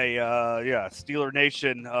 Steeler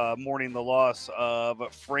Nation mourning the loss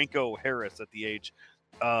of Franco Harris at the age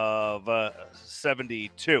of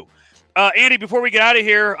 72. Andy, before we get out of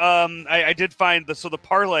here, I did find the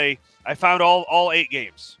parlay. I found all 8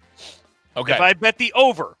 games. Okay. If I bet the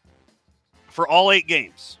over for all 8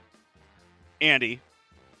 games, Andy,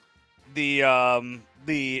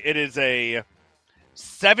 it is a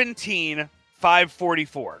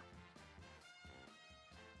 17,544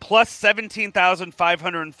 plus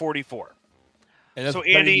 17,544. And that's so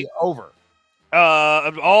Andy over.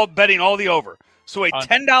 All betting all the over. So a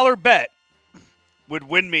 $10 bet would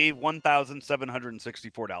win me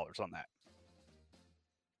 $1,764 on that.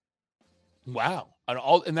 Wow.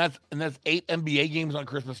 And that's 8 NBA games on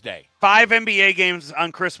Christmas Day. 5 NBA games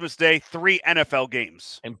on Christmas Day, 3 NFL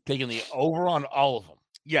games. And taking the over on all of them.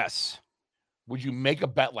 Yes. Would you make a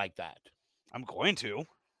bet like that? I'm going to.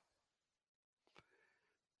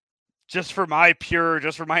 Just for my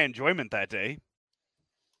enjoyment that day.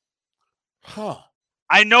 Huh.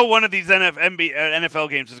 I know one of these NFL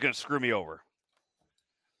games is going to screw me over.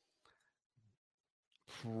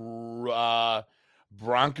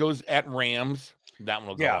 Broncos at Rams. That one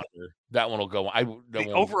will go under. That one will go.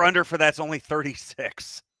 The over-under for that's only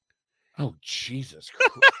 36. Oh, Jesus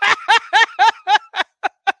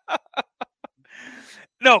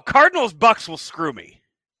No, Cardinals-Bucks will screw me.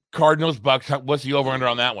 Cardinals-Bucks. What's the over-under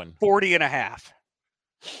on that one? 40.5.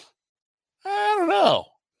 I don't know.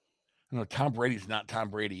 No, Tom Brady's not Tom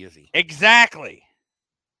Brady, is he? Exactly.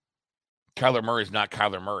 Kyler Murray's not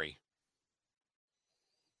Kyler Murray.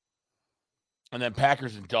 And then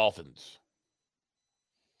Packers and Dolphins.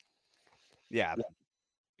 Yeah.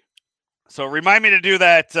 So remind me to do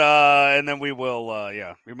that, and then we will.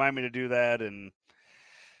 Remind me to do that, and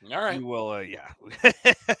all right, we will.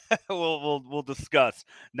 We'll discuss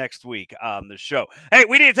next week on the show. Hey,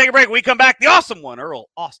 we need to take a break. When we come back, the awesome one, Earl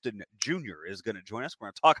Austin Jr. is going to join us. We're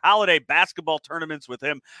going to talk holiday basketball tournaments with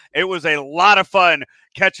him. It was a lot of fun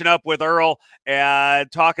catching up with Earl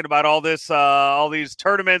and talking about all these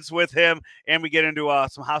tournaments with him, and we get into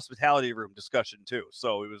some hospitality room discussion too.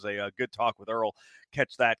 So it was a good talk with Earl.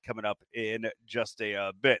 Catch that coming up in just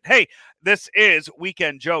a bit. Hey, this is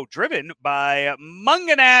Weekend Joe, driven by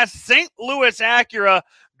Mungenast St. Louis Acura.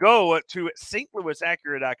 Go to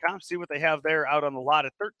stlouisacura.com. See what they have there out on the lot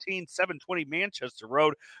at 13720 Manchester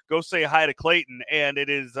Road. Go say hi to Clayton, and it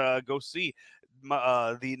is go see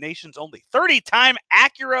the nation's only 30-time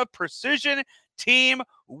Acura Precision Team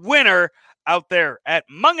winner out there at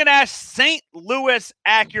Mungenast St. Louis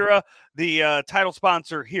Acura, the title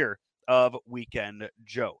sponsor here of Weekend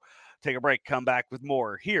Joe. Take a break, come back with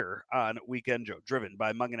more here on Weekend Joe, driven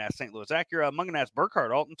by Mungenast St. Louis Acura, Mungenast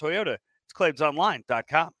Burkhardt Alton Toyota. It's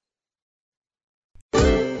ClaibsOnline.com.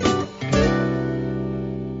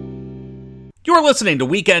 You're listening to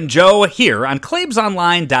Weekend Joe here on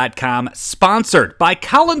ClaimsOnline.com, sponsored by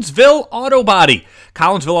Collinsville Auto Body.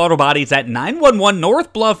 Collinsville Auto Body is at 911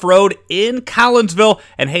 North Bluff Road in Collinsville.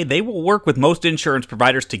 And hey, they will work with most insurance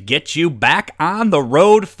providers to get you back on the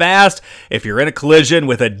road fast. If you're in a collision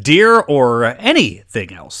with a deer or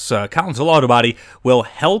anything else, Collinsville Auto Body will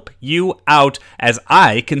help you out, as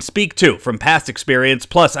I can speak to from past experience.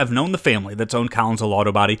 Plus, I've known the family that's owned Collinsville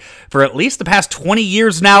Auto Body for at least the past 20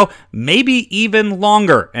 years now, maybe even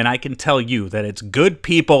longer, and I can tell you that it's good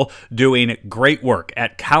people doing great work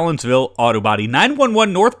at Collinsville Auto Body,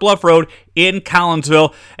 911 North Bluff Road in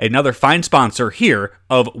Collinsville, another fine sponsor here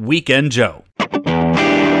of Weekend Joe.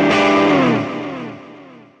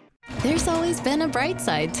 There's always been a bright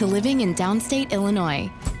side to living in downstate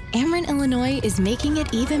Illinois. Ameren, Illinois is making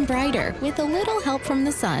it even brighter with a little help from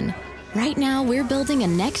the sun. Right now, we're building a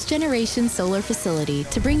next-generation solar facility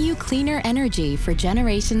to bring you cleaner energy for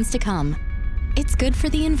generations to come. It's good for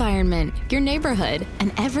the environment, your neighborhood,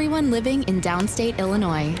 and everyone living in downstate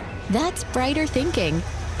Illinois. That's brighter thinking.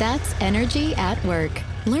 That's energy at work.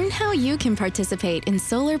 Learn how you can participate in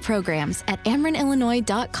solar programs at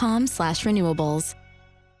amerenillinois.com/renewables.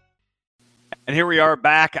 And here we are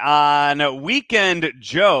back on Weekend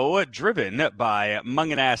Joe, driven by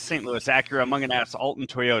Mungenast St. Louis Acura, Mungenast Alton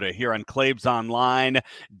Toyota, here on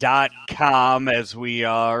ClaimsOnline.com, as we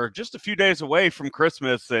are just a few days away from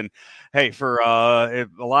Christmas. And hey, for a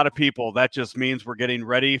lot of people, that just means we're getting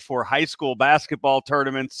ready for high school basketball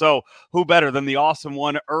tournaments. So who better than the awesome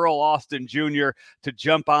one, Earl Austin Jr., to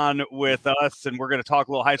jump on with us? And we're going to talk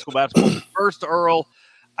a little high school basketball. First, Earl,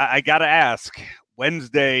 I got to ask,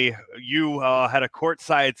 Wednesday, you had a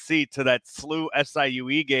courtside seat to that SLU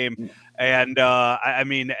SIUE game. And I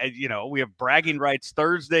mean, you know, we have bragging rights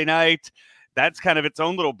Thursday night. That's kind of its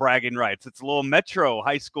own little bragging rights. It's a little Metro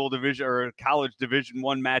high school division or college Division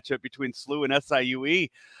I matchup between SLU and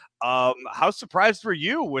SIUE. How surprised were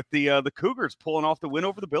you with the Cougars pulling off the win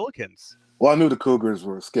over the Billikens? Well, I knew the Cougars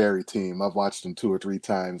were a scary team. I've watched them 2 or 3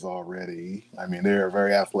 times already. I mean, they're a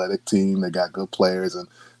very athletic team. They got good players, and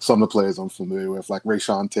some of the players I'm familiar with, like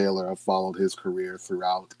Rayshawn Taylor, I've followed his career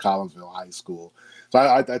throughout Collinsville High School. So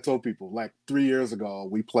I told people, like 3 years ago,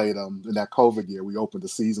 we played them in that COVID year. We opened the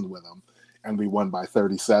season with them, and we won by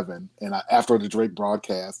 37. And after the Drake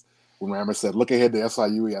broadcast, when Rammer said, look ahead to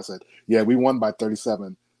SIUE, I said, yeah, we won by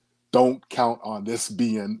 37. Don't count on this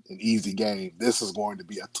being an easy game. This is going to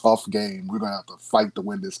be a tough game. We're going to have to fight to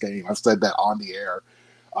win this game. I said that on the air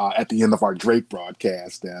at the end of our Drake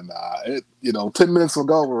broadcast. And, 10 minutes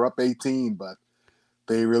ago, we were up 18, but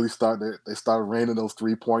they really started raining those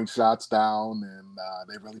 3-point shots down, and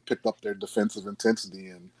they really picked up their defensive intensity,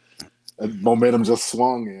 and momentum just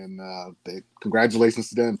swung. And congratulations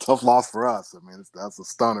to them. Tough loss for us. I mean, that's a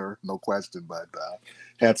stunner, no question, but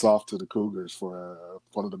hats off to the Cougars for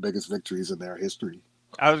one of the biggest victories in their history.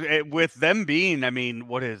 With them being,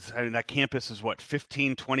 that campus is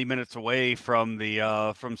 15, 20 minutes away from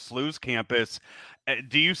from SLU's campus.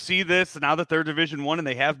 Do you see this now that they're Division I and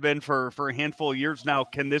they have been for a handful of years now?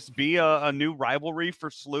 Can this be a new rivalry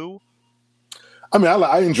for SLU? I mean,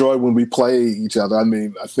 I enjoy when we play each other. I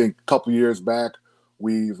mean, I think a couple years back,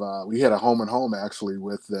 we had a home and home actually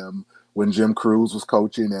with them when Jim Cruz was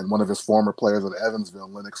coaching, and one of his former players at Evansville,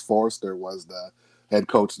 Lennox Forrester, was the head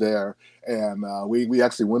coach there. And we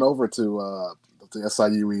actually went over to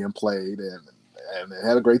SIUE and played, and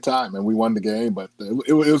had a great time, and we won the game. But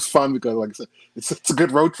it was fun because, like I said, it's a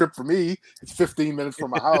good road trip for me. It's 15 minutes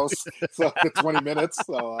from my house, so 20 minutes.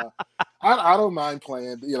 So I don't mind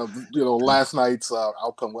playing. Last night's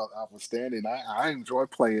outcome notwithstanding, I enjoy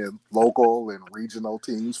playing local and regional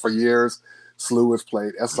teams. For years, SLU has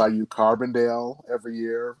played SIU Carbondale every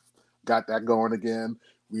year. Got that going again.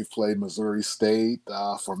 We've played Missouri State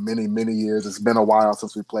for many, many years. It's been a while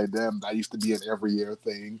since we played them. That used to be an every year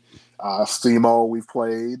thing. SEMO we've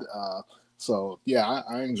played. So, yeah,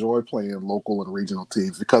 I enjoy playing local and regional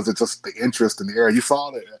teams because it's just the interest in the area. You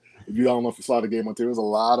saw that. If you don't know if you saw the game on TV, there was a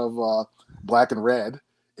lot of black and red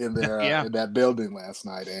in there in that building last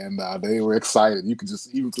night, and they were excited. You could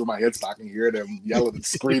just, even through my headstock, and hear them yelling and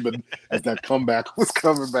screaming as that comeback was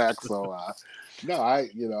coming back. So, no, I'm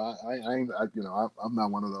not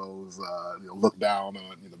one of those look down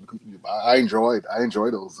on. I enjoyed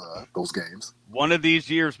those games. One of these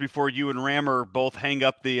years before you and Rammer both hang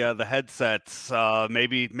up the headsets,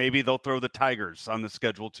 maybe they'll throw the Tigers on the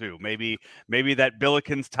schedule too. Maybe that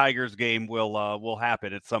Billikens Tigers game will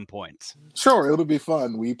happen at some point. Sure, it'll be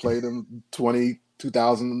fun. We played them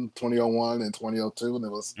 2000, 2001, and 2002, and it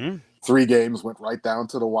was 3 games went right down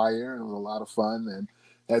to the wire, and it was a lot of fun. And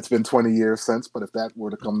that's been 20 years since, but if that were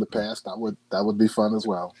to come to pass, that would be fun as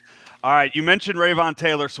well. All right, you mentioned Rayvon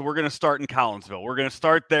Taylor, so we're going to start in Collinsville. We're going to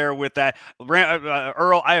start there with that.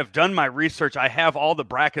 Earl, I have done my research. I have all the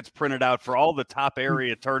brackets printed out for all the top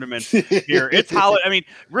area tournaments here. It's I mean,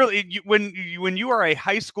 really, when you are a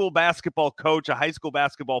high school basketball coach, a high school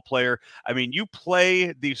basketball player, I mean, you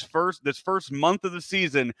play this first month of the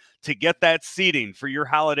season to get that seeding for your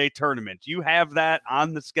holiday tournament. You have that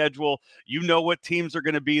on the schedule. You know what teams are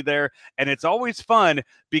going to be there, and it's always fun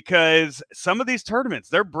because some of these tournaments,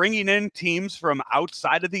 they're bringing in teams from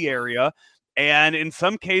outside of the area. And in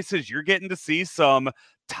some cases, you're getting to see some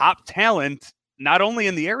top talent, not only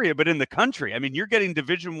in the area, but in the country. I mean, you're getting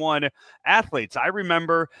Division I athletes. I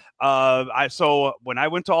remember, so when I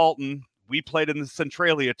went to Alton, we played in the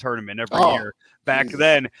Centralia tournament every year back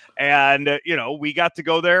then. And, we got to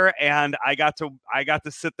go there, and I got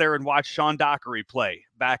to sit there and watch Sean Dockery play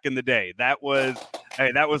back in the day. That was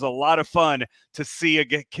a lot of fun to see a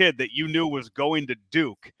kid that you knew was going to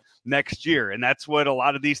Duke next year. And that's what a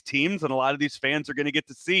lot of these teams and a lot of these fans are going to get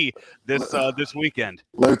to see this weekend.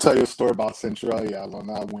 Let me tell you a story about Centralia.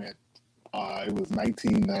 When I went, it was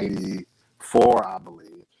 1994, I believe.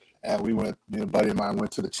 And we went, a buddy of mine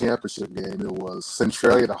went to the championship game. It was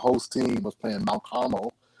Centralia, the host team, was playing Mount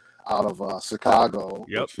Carmel out of Chicago.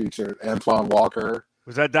 Yep. Which featured Antoine Walker.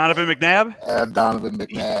 Was that Donovan McNabb? And Donovan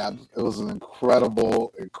McNabb. It was an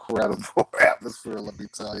incredible atmosphere, let me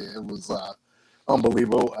tell you. It was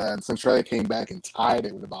unbelievable. And Centralia came back and tied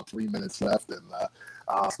it with about 3 minutes left. And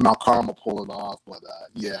Mount Carmel pulled it off. But,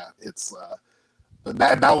 it's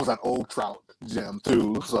that was an old Trout gym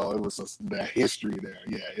too, so it was that history there.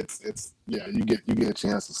 You get a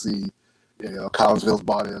chance to see, Collinsville's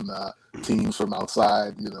brought in teams from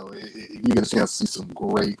outside. You get a chance to see some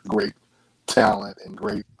great talent and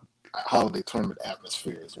great holiday tournament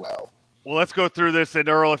atmosphere as well. Well, let's go through this. And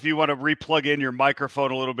Earl, if you want to re-plug in your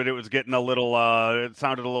microphone a little bit, it was getting a little, it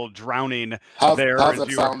sounded a little drowning there. How's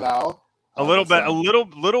that sound now? A little bit, a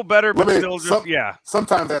little better, but still just,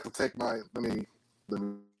 Sometimes I have to take my,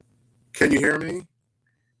 can you hear me?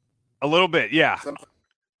 A little bit, yeah.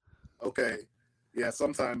 Okay. Yeah,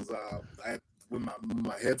 sometimes when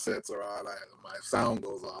my headsets are on, my sound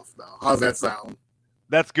goes off now. How's that sound?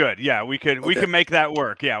 That's good. Yeah, we can make that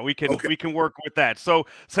work. Yeah, we can work with that. So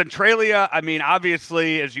Centralia, I mean,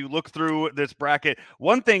 obviously, as you look through this bracket,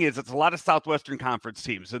 one thing is it's a lot of Southwestern Conference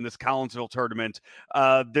teams in this Collinsville tournament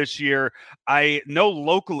this year. I know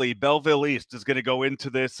locally Belleville East is going to go into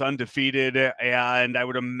this undefeated, and I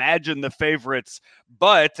would imagine the favorites.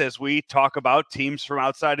 But as we talk about teams from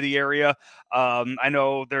outside of the area, I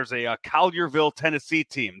know there's a Collierville, Tennessee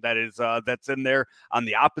team that's in there on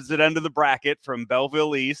the opposite end of the bracket from Belleville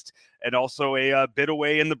East, and also a bit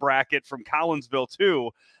away in the bracket from Collinsville too,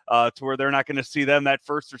 to where they're not going to see them that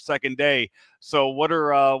first or second day. So what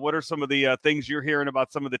are some of the things you're hearing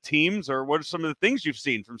about some of the teams, or what are some of the things you've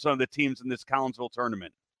seen from some of the teams in this Collinsville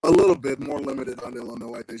tournament? A little bit more limited on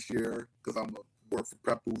Illinois this year because I'm work for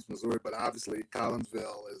Prep Boost, Missouri, but obviously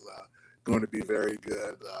Collinsville is going to be very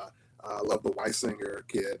good. I love the Weisinger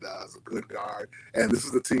kid as a good guard, and this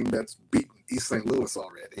is the team that's beaten East St. Louis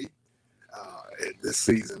already. This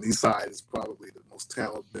season, Eastside is probably the most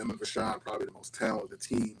talented. Them and Vashon probably the most talented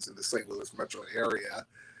teams in the St. Louis metro area.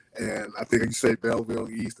 And I think you say Belleville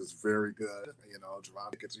East is very good.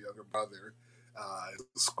 Geronimo's younger brother is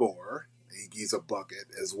a scorer. He's a bucket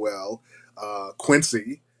as well.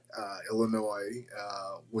 Quincy, Illinois,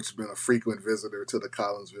 which has been a frequent visitor to the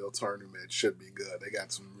Collinsville tournament, should be good. They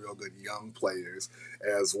got some real good young players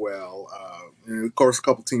as well. And of course, a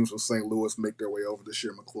couple teams from St. Louis make their way over this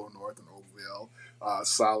year, McClure North and Oakville.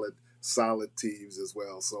 Solid teams as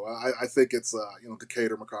well. So I think it's,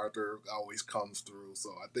 Decatur, MacArthur always comes through. So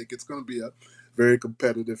I think it's going to be a very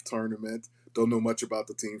competitive tournament. Don't know much about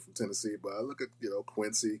the team from Tennessee, but I look at,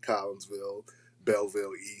 Quincy, Collinsville,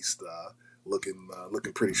 Belleville East, looking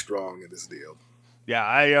pretty strong in this deal. Yeah,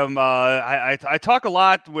 I am. I talk a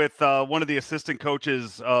lot with one of the assistant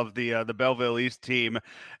coaches of the Belleville East team,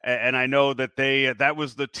 and I know that that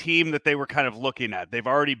was the team that they were kind of looking at. They've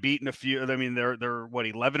already beaten a few. I mean, they're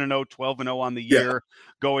 11-0, 12-0 on the year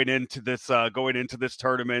going into this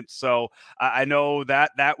tournament. So I know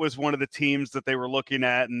that was one of the teams that they were looking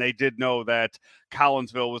at, and they did know that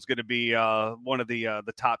Collinsville was going to be one of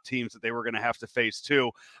the top teams that they were going to have to face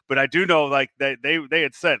too. But I do know, like they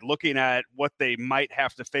had said, looking at what they might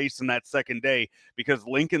have to face in that second day, because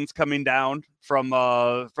Lincoln's coming down from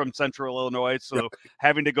Central Illinois, so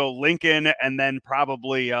having to go Lincoln and then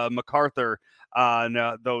probably MacArthur on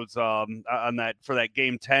those on that for that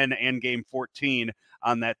game 10 and game 14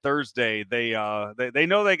 on that Thursday. They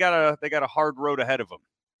know they got a hard road ahead of them.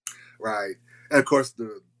 Right, and of course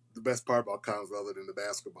the the best part about Collinsville, other than the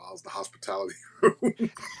basketball, is the hospitality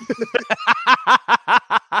room.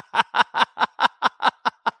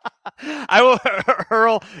 I will,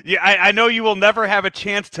 Earl. Yeah, I know you will never have a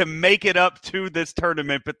chance to make it up to this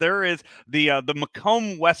tournament, but there is the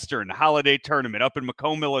Macomb Western Holiday Tournament up in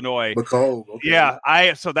Macomb, Illinois. Macomb, okay.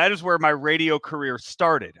 Yeah, so that is where my radio career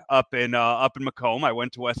started up in Macomb. I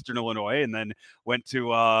went to Western Illinois and then went to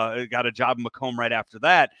got a job in Macomb right after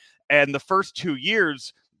that. And the first 2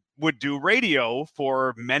 years would do radio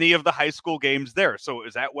for many of the high school games there. So it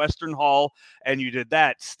was at Western Hall, and you did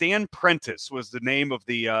that. Stan Prentice was the name of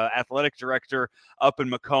the athletic director up in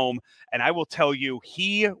Macomb. And I will tell you,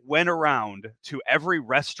 he went around to every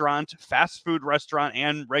restaurant, fast food restaurant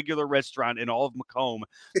and regular restaurant in all of Macomb,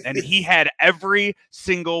 and he had every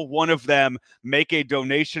single one of them make a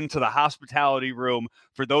donation to the hospitality room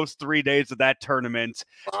for those 3 days of that tournament.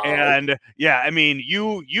 Wow. And yeah, I mean,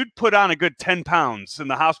 you'd put on a good 10 pounds in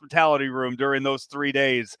the hospitality room during those 3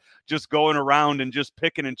 days, just going around and just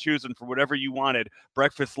picking and choosing for whatever you wanted,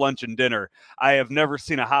 breakfast, lunch, and dinner. I have never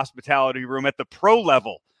seen a hospitality room at the pro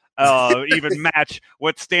level even match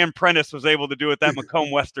what Stan Prentice was able to do at that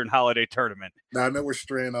Macomb Western Holiday Tournament. Now, I know we're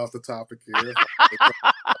straying off the topic here.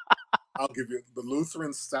 I'll give you, the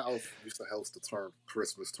Lutheran South used to host the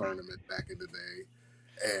Christmas tournament back in the day,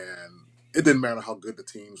 and it didn't matter how good the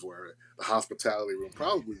teams were. The hospitality room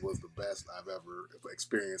probably was the best I've ever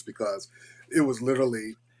experienced, because it was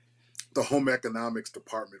literally the home economics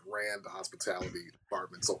department ran the hospitality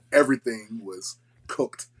department. So everything was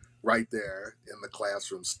cooked right there in the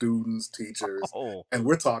classroom, students, teachers. And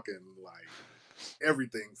we're talking like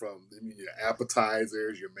everything from your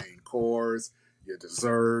appetizers, your main course, your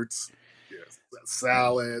desserts, your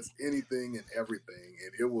salads, anything and everything.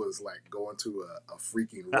 And it was like going to a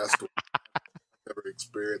freaking restaurant I've ever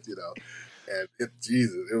experienced, and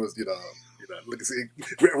it was, look,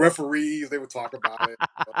 referees, they would talk about it.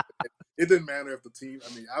 It didn't matter if the team,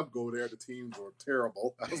 I'd go there, the teams were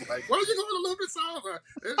terrible. I was like, what are you going to Lutheran South?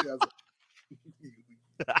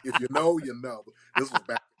 If you know, you know. This was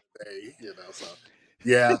back in the day, so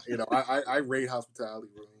yeah, I rate hospitality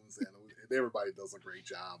rooms, and everybody does a great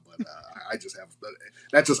job, but I just have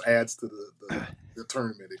that just adds to the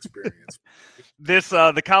tournament experience. This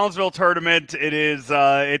the Collinsville tournament,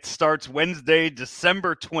 it starts Wednesday,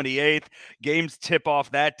 December 28th. Games tip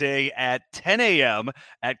off that day at 10 a.m.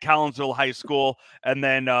 at Collinsville High School, and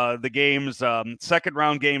then the games, second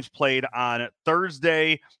round games played on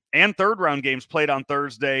Thursday, and third round games played on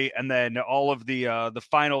Thursday, and then all of the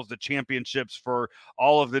finals, the championships for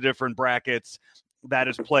all of the different brackets, that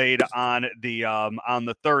is played on the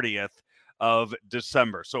 30th of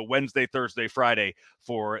December. So Wednesday, Thursday, Friday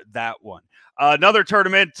for that one. Another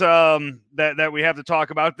tournament that we have to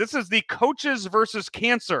talk about. This is the Coaches versus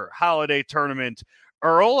Cancer Holiday Tournament,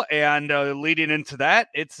 Earl, and leading into that,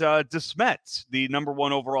 it's De Smet, the number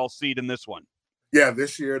 1 overall seed in this one. Yeah,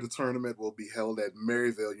 this year the tournament will be held at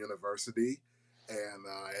Maryville University, and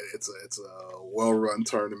it's a well-run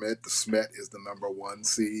tournament. De Smet is the number 1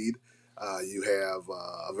 seed. You have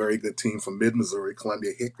a very good team from Mid-Missouri.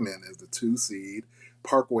 Columbia Hickman is the 2 seed.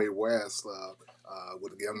 Parkway West,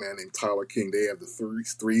 with a young man named Tyler King, they have the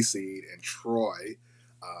 3 seed. And Troy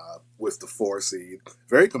with the 4 seed.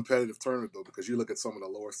 Very competitive tournament, though, because you look at some of the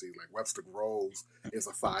lower seeds, like Webster Groves is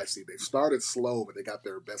a 5 seed. They've started slow, but they got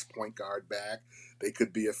their best point guard back. They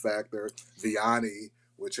could be a factor. Vianney,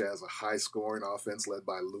 which has a high-scoring offense led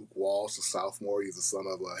by Luke Walsh, a sophomore. He's the son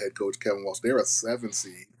of head coach Kevin Walsh. They're a 7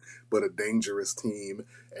 seed, but a dangerous team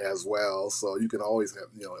as well. So you can always have,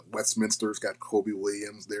 Westminster's got Kobe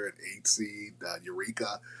Williams. They're an 8 seed.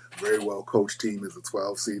 Eureka, very well-coached team, is a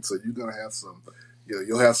 12 seed. So you're going to have some,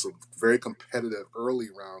 you'll have some very competitive early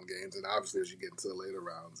round games. And obviously, as you get into the later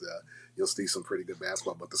rounds, you'll see some pretty good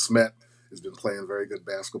basketball. But the Smet has been playing very good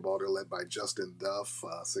basketball. They're led by Justin Duff,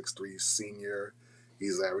 6'3" senior.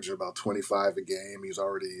 He's averaging about 25 a game. He's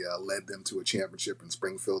already led them to a championship in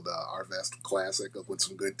Springfield Arvest Classic with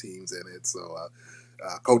some good teams in it. So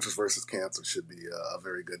Coaches versus Cancer should be a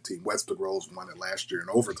very good team. Webster Groves won it last year in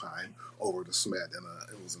overtime over the Smet, and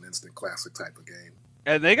it was an instant classic type of game.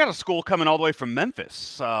 And they got a school coming all the way from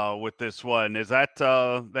Memphis with this one. Is that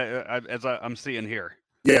as I'm seeing here?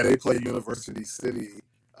 Yeah, they play University City,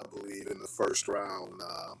 I believe, in the first round.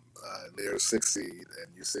 They're a 6 seed,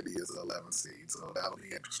 and U City is an 11 seed, so that'll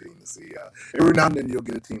be interesting to see. Every now and then you'll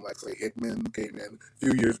get a team like, say, Hickman came in a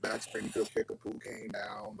few years back. Springfield Kickapoo came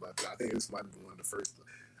down, but I think this might be one of the first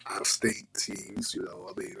out-of-state teams,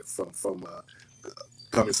 from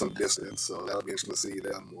coming some distance. So that'll be interesting to see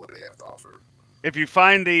them, what they have to offer. If you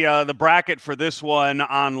find the bracket for this one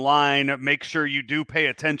online, make sure you do pay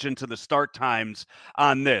attention to the start times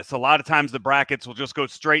on this. A lot of times the brackets will just go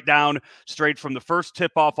straight down, straight from the first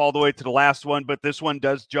tip-off all the way to the last one, but this one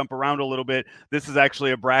does jump around a little bit. This is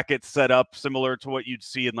actually a bracket set up similar to what you'd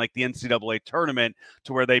see in like the NCAA tournament,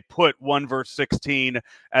 to where they put 1 versus 16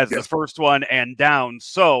 as the first one and down.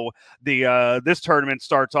 So this tournament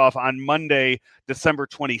starts off on Monday, December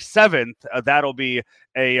 27th. That'll be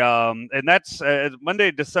and that's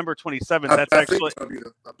Monday, December 27th. That's actually. I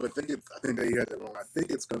think they had that wrong. I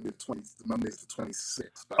think it's going to be Monday's the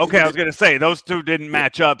 26th. Okay, I was going to say those two didn't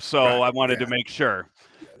match up, so I wanted to make sure.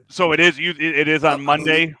 So it is. It is on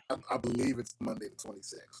Monday. I believe it's Monday the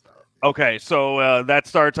 26th. Okay, so that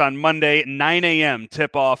starts on Monday, 9 a.m.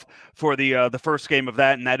 tip-off for the first game of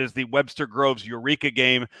that, and that is the Webster Groves Eureka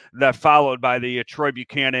game, that followed by the Troy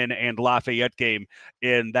Buchanan and Lafayette game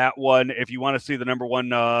in that one. If you want to see the number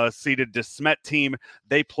 1 seeded DeSmet team,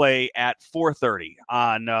 they play at 4:30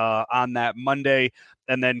 on that Monday,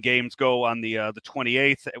 and then games go on the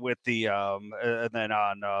 28th with the and then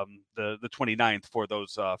on the 29th for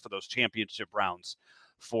those championship rounds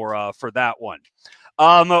for that one.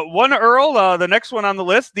 Earl, the next one on the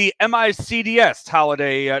list, the MICDS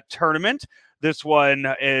Holiday Tournament. This one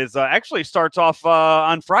is actually starts off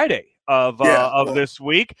on Friday of this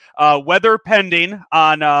week. Weather pending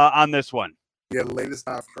on this one. Yeah, the latest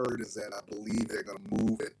I've heard is that I believe they're going to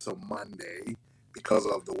move it to Monday because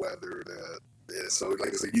of the weather. So, like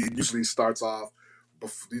I said, it usually starts off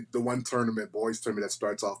the one tournament, boys tournament, that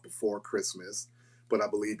starts off before Christmas. But I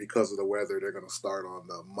believe because of the weather, they're going to start on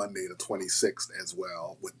the Monday the 26th as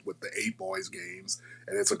well with the 8 boys games,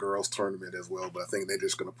 and it's a girls tournament as well. But I think they're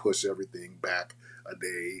just going to push everything back a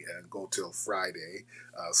day and go till Friday.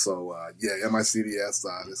 MICDS,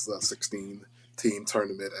 this is a 16-team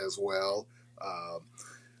tournament as well.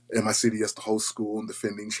 MICDS, the host school and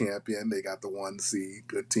defending champion, they got the 1 seed,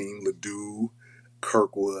 good team. Ladue,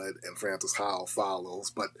 Kirkwood, and Francis Howell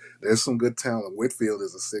follows. But there's some good talent. Whitfield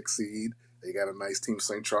is a 6 seed. They got a nice team.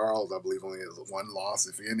 St. Charles, I believe, only has 1 loss,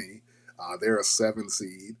 if any. They're a 7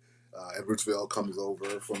 seed. Edwardsville comes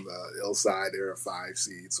over from the Hillside. They're a 5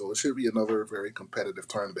 seed. So it should be another very competitive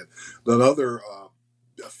tournament. The other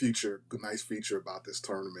nice feature about this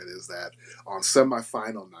tournament is that on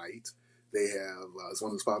semifinal night, they have, it's one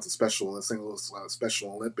of the sponsors, Special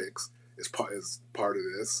Olympics is part of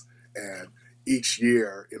this. And each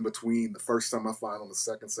year, in between the first semifinal and the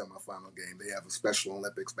second semifinal game, they have a Special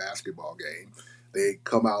Olympics basketball game. They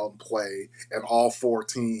come out and play, and all 4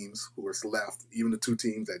 teams who are left, even the 2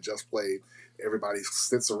 teams that just played, everybody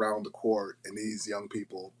sits around the court, and these young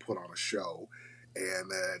people put on a show.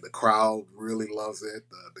 And the crowd really loves it.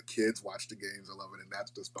 The kids watch the games and love it, and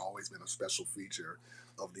that's just always been a special feature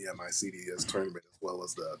of the MICDS tournament, as well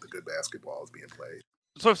as the good basketball is being played.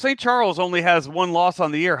 So if St. Charles only has 1 loss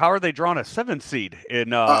on the year, how are they drawing a 7 seed in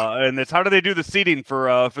this? How do they do the seeding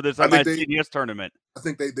for this MICDS tournament? I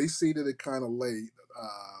think they seeded it kind of late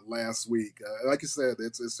last week. Like you said,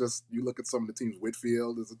 it's just, you look at some of the teams.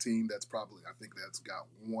 Whitfield is a team that's got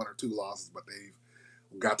 1 or 2 losses, but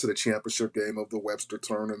they've got to the championship game of the Webster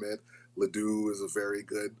tournament. Ladue is a very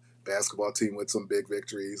good basketball team with some big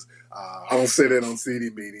victories. I don't sit in on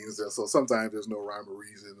seeding meetings, so sometimes there's no rhyme or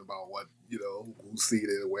reason about what, who's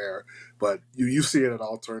seeded where. But you see it at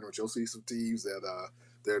all tournaments. You'll see some teams that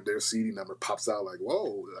their seeding number pops out like,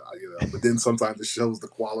 whoa, But then sometimes it shows the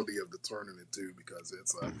quality of the tournament too, because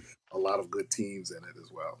it's a lot of good teams in it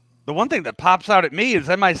as well. The one thing that pops out at me is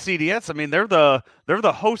MICDS. I mean, they're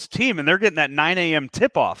the host team, and they're getting that 9 a.m.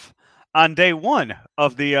 tip off on day 1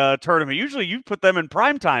 of the tournament. Usually you put them in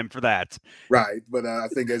prime time for that. Right, but I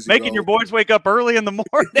think as you making your boys wake up early in the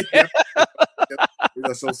morning. You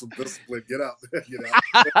gotta show some discipline. Get up,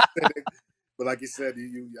 But like you said,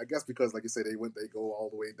 I guess because like you said, they go all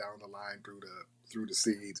the way down the line through the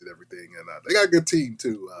seeds and everything, and they got a good team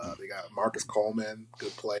too. They got Marcus Coleman,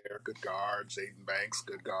 good player, good guard. Jaden Banks,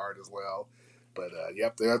 good guard as well. But they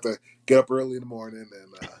have to get up early in the morning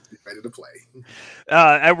and be ready to play.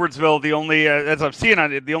 Edwardsville, the only, as I'm seeing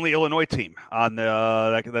on it, the only Illinois team on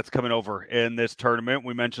that's coming over in this tournament.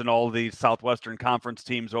 We mentioned all the Southwestern Conference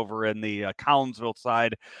teams over in the Collinsville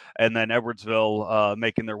side, and then Edwardsville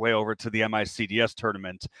making their way over to the MICDS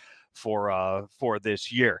tournament for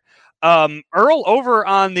this year. Earl, over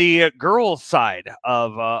on the girls' side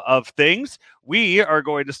of things, we are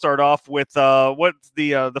going to start off with what's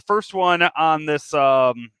the first one on this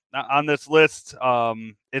list.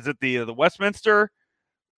 Is it the Westminster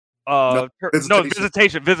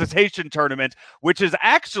visitation tournament, which is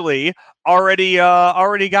actually already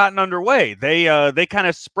gotten underway. They kind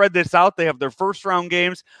of spread this out. They have their first round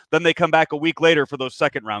games, then they come back a week later for those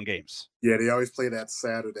second round games. Yeah, they always play that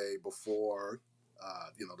Saturday before,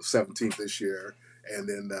 the 17th this year, and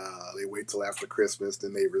then they wait till after Christmas,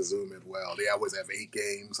 then they resume it. Well, they always have 8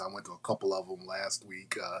 games. I went to a couple of them last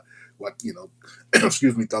week.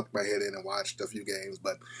 Excuse me, ducked my head in and watched a few games.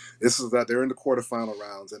 But this is that they're in the quarterfinal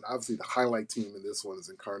rounds, and obviously the highlight team in this one is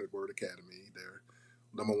Incarnate Word Academy. They're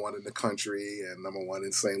number 1 in the country and number 1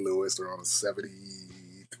 in St. Louis. They're on a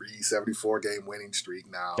 74 game winning streak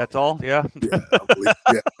now. That's all, yeah.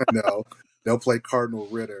 No. They'll play Cardinal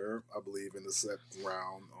Ritter, I believe, in the second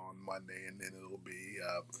round on Monday, and then it'll be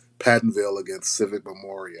Pattonville against Civic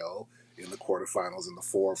Memorial in the quarterfinals in the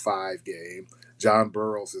 4-5 game. John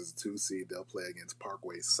Burroughs is a 2 seed. They'll play against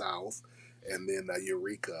Parkway South, and then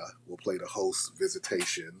Eureka will play the host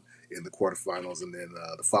Visitation in the quarterfinals, and then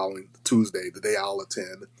the following Tuesday, the day I'll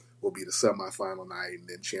attend, will be the semifinal night, and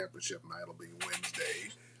then championship night will be Wednesday.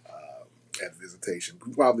 At Visitation,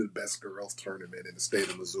 probably the best girls tournament in the state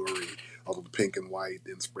of Missouri, although the pink and white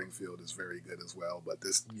in Springfield is very good as well. But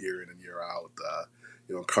this year in and year out,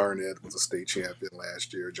 Incarnate was a state champion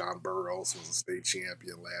last year. John Burroughs was a state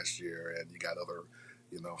champion last year, and you got other,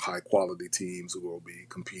 high quality teams who will be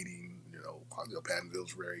competing.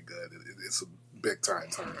 Pattonville's very good. It's a big time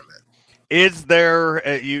tournament. Is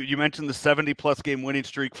there? You mentioned the 70+ game winning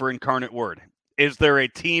streak for Incarnate Word. Is there a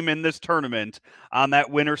team in this tournament on that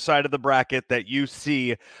winner side of the bracket that you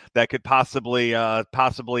see that could possibly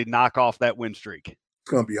knock off that win streak? It's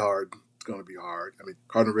going to be hard. I mean,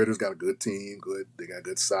 Cardinal Ritter's got a good team. They got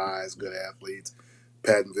good size, good athletes.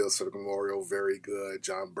 Pattonville Civic Memorial, very good.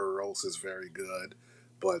 John Burroughs is very good.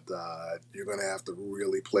 But you're going to have to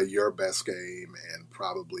really play your best game and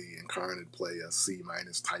probably Incarnate play a C-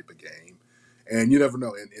 type of game. And you never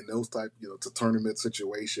know in those type, it's a tournament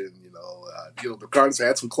situation. The Cardinals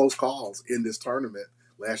had some close calls in this tournament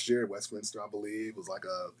last year. Westminster, I believe, was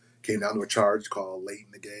came down to a charge call late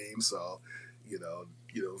in the game. So,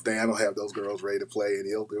 Dan will have those girls ready to play, and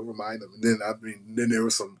he'll remind them. And then there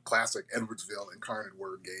was some classic Edwardsville Incarnate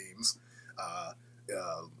Word games a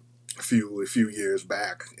few years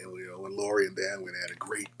back, and when Lori and Dan went at it,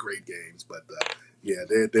 great games. But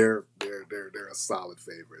they're a solid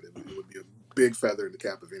favorite. It would be a big feather in the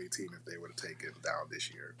cap of any team if they were to take it down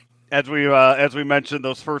this year. As we mentioned,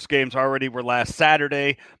 those first games already were last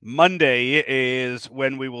Saturday. Monday is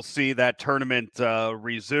when we will see that tournament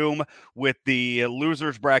resume with the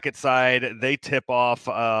losers bracket side. They tip off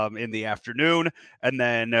in the afternoon, and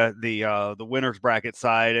then the winners bracket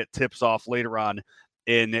side it tips off later on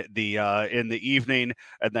in the evening,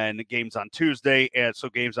 and then games on Tuesday, and so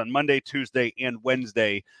games on Monday, Tuesday, and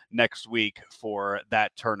Wednesday next week for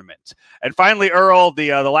that tournament. And finally, Earl, the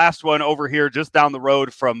last one over here just down the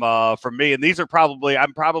road from me, and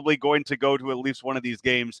I'm probably going to go to at least one of these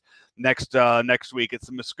games next week. It's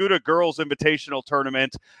the Mascoutah Girls Invitational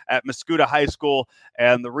Tournament at Mascoutah High School,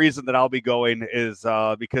 and the reason that I'll be going is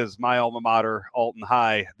because my alma mater, Alton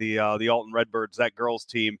High, the Alton Redbirds, that girls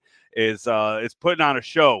team is putting on a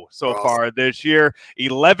show so far this year.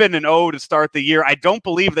 11-0 to start the year. I don't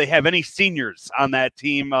believe they have any seniors on that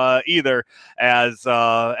team either, as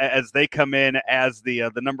they come in as the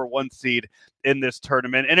number 1 seed in this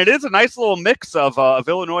tournament. And it is a nice little mix of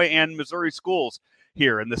Illinois and Missouri schools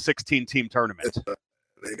here in the 16-team tournament.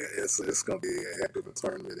 It's going to be a heck of a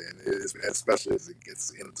tournament, and it is, especially as it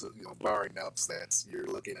gets into barring upsets. You're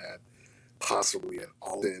looking at possibly an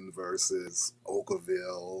Alton versus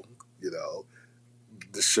Oakville,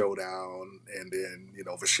 the showdown, and then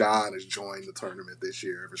Vashon has joined the tournament this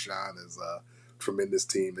year. Vashon is a tremendous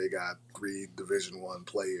team. They got 3 Division I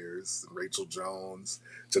players: Rachel Jones,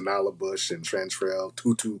 Janala Bush, and Trantrell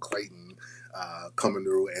Tutu Clayton coming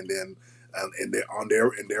through, and then in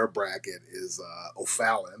their bracket is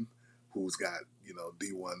O'Fallon, who's got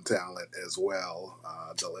D1 talent as well.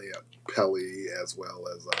 Jalea Pelly, as well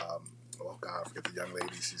as I forget the young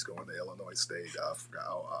lady. She's going to Illinois State.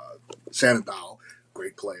 Shannon Dow,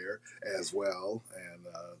 great player as well. And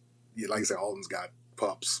like I said, Alton's got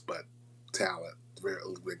pups, but talent, very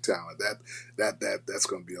big talent. That's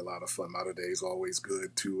going to be a lot of fun. Mater Dei is always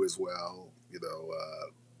good too, as well.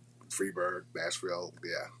 Freeburg, Nashville,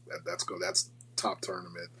 that's top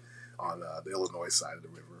tournament on the Illinois side of the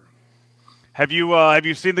river. Have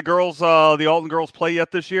you seen the girls, the Alton girls play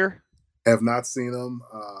yet this year? Have not seen them.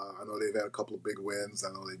 I know they've had a couple of big wins.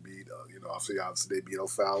 I know they beat, obviously they beat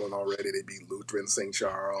O'Fallon already. They beat Lutheran St.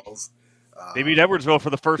 Charles. They beat Edwardsville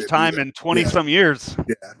for the first time in 20-some years.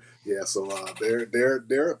 Yeah, Yeah, so they're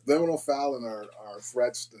O'Fallon are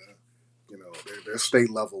threats to, they're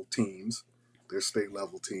state level teams. They're state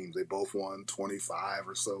level teams. They both won 25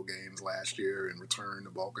 or so games last year and returned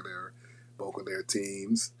the bulk of their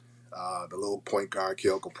teams. The little point guard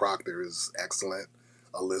Kyoko Proctor is excellent.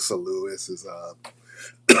 Alyssa Lewis is a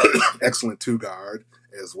excellent two guard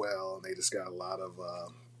as well. And they just got a lot of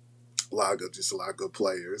good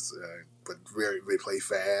players. But they play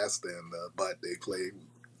fast and but they play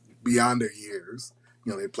beyond their years.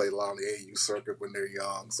 They played a lot on the AU circuit when they're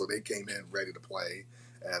young, so they came in ready to play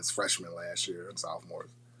as freshmen last year and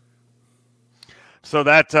sophomores. So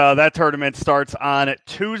that tournament starts on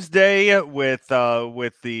Tuesday with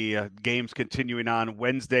the games continuing on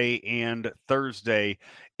Wednesday and Thursday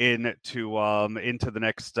into the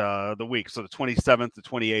next the week. So the 27th, the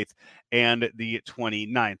 28th, and the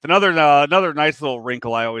 29th. Another nice little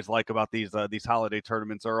wrinkle I always like about these holiday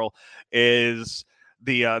tournaments, Earl, is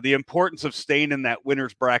the importance of staying in that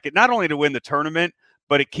winner's bracket, not only to win the tournament,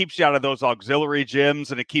 but it keeps you out of those auxiliary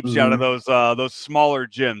gyms and it keeps you out of those smaller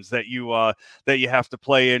gyms that you have to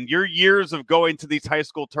play in. Your years of going to these high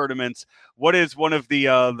school tournaments, what is one of the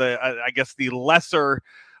I guess the lesser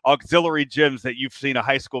auxiliary gyms that you've seen a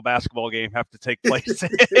high school basketball game have to take place in?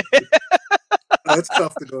 It's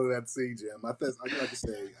tough to go to that C gym. I like to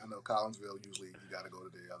say, I know Collinsville, usually you got to go to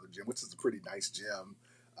the other gym, which is a pretty nice gym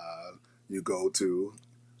you go to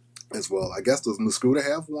as well. I guess, does Mascoutah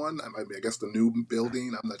have one? I guess the new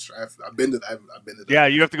building. I'm not sure. I've been to. Yeah,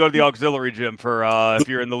 you have to go to the auxiliary gym for if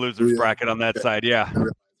you're in the losers bracket on that side. Yeah.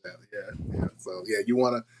 Yeah. So yeah, you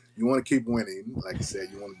want to keep winning. Like you said,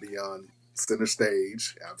 you want to be on center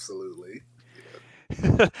stage. Absolutely.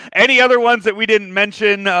 Yeah. Any other ones that we didn't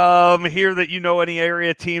mention here that any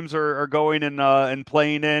area teams are going and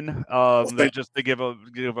playing in? Just to give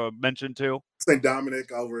a mention to. St.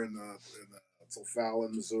 Dominic over in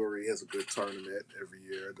O'Fallon, Missouri has a good tournament every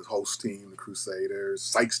year. The host team, the Crusaders.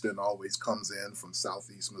 Sykeston always comes in from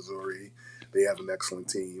southeast Missouri. They have an excellent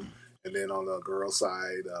team. And then on the girls'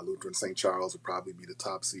 side, Lutheran St. Charles will probably be the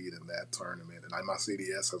top seed in that tournament. And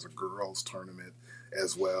MICDS has a girls' tournament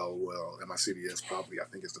as well. Well, MICDS probably, I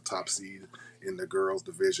think, is the top seed in the girls'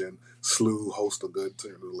 division. SLU hosts a good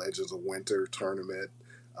Legends of Winter tournament.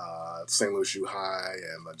 St. Louis U High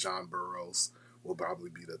and John Burroughs will probably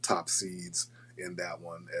be the top seeds in that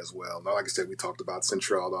one as well. Now, like I said, we talked about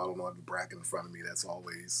Central. I don't know the bracket in front of me. That's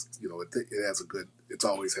always, it's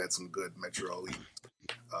always had some good Metro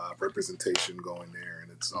representation going there, and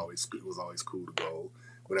it was always cool to go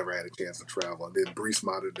whenever I had a chance to travel. And then Breese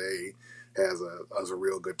Mater Dei has a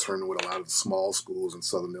real good tournament with a lot of the small schools in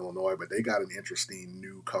Southern Illinois, but they got an interesting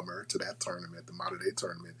newcomer to that tournament, the Mater Dei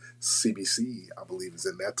tournament. CBC, I believe, is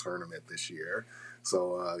in that tournament this year.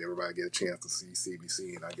 So everybody get a chance to see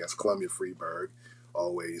CBC, and I guess Columbia Freeburg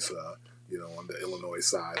always, on the Illinois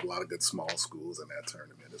side, a lot of good small schools in that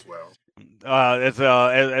tournament as well.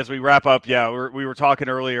 As we wrap up, we were talking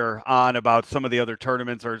earlier on about some of the other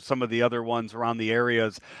tournaments or some of the other ones around the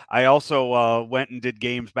areas. I also went and did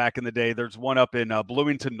games back in the day. There's one up in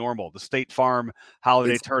Bloomington Normal, the State Farm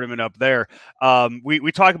Holiday Tournament up there.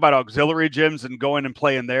 We talk about auxiliary gyms and going and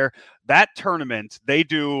playing there. That tournament, they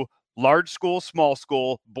do large school, small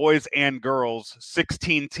school, boys and girls,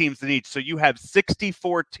 16 teams in each. So you have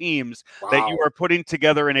 64 teams that you are putting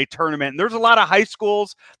together in a tournament. And there's a lot of high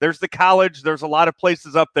schools. There's the college. There's a lot of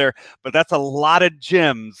places up there, but that's a lot of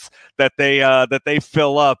gyms that they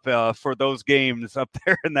fill up for those games up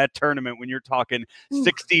there in that tournament. When you're talking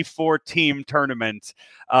 64 team tournament,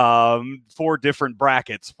 4 different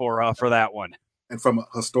brackets for that one. And from a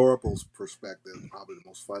historical perspective, probably the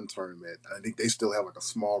most fun tournament. I think they still have like a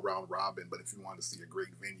small round robin, but if you want to see a great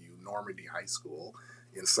venue, Normandy High School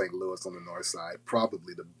in St. Louis on the north side,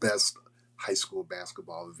 probably the best high school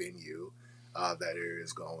basketball venue that area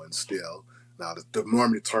is going still. Now, the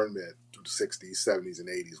Normandy tournament through the 60s, 70s, and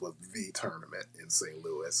 80s was the tournament in St.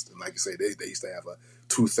 Louis. And like you say, they used to have a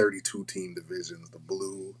 232-team divisions,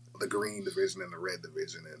 the green division, and the red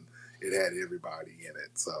division, and it had everybody in it.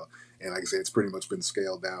 So, and like I said, it's pretty much been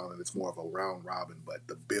scaled down, and it's more of a round robin. But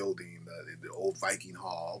the building, the old Viking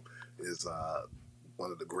Hall, is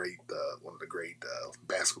one of the great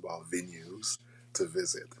basketball venues to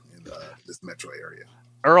visit in this metro area.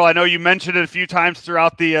 Earl, I know you mentioned it a few times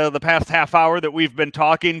throughout the past half hour that we've been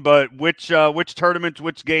talking, but which tournaments,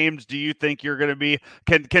 which games do you think you're going to be?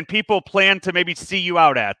 Can people plan to maybe see you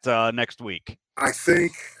out at next week? I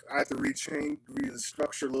think I have to read the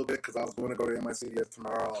structure a little bit because I was going to go to MICDS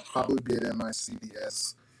tomorrow. I'll probably be at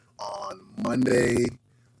MICDS on Monday,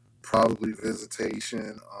 Probably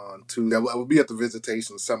Visitation on Tuesday. I will be at the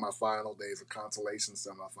Visitation semifinal days, the consolation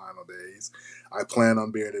semifinal days. I plan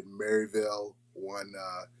on being at Maryville one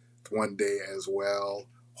day as well.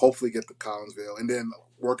 Hopefully get to Collinsville, and then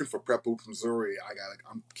working for Prep Hoops Missouri.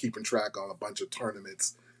 I'm keeping track on a bunch of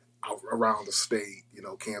tournaments out around the state.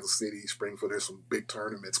 Kansas City, Springfield. There's some big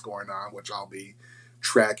tournaments going on, which I'll be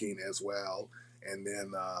tracking as well. And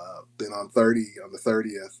then on the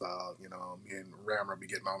 30th, me and Ram will be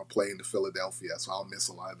getting on a plane to Philadelphia, so I'll miss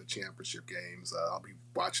a lot of the championship games. I'll be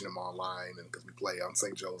watching them online, and because we play on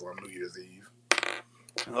St. Joe's on New Year's Eve.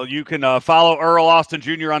 Well, you can follow Earl Austin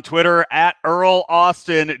Jr. on Twitter at Earl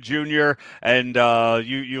Austin Jr. And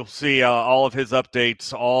you'll see all of his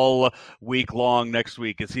updates all week long next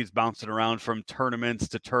week as he's bouncing around from tournaments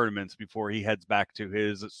to tournaments before he heads back to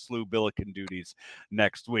his SLU Billiken duties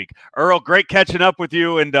next week. Earl, great catching up with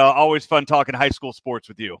you, and always fun talking high school sports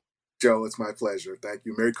with you. Joe, it's my pleasure. Thank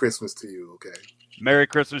you. Merry Christmas to you, okay? Merry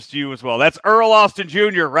Christmas to you as well. That's Earl Austin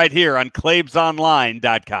Jr. right here on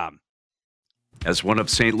ClaibsOnline.com. As one of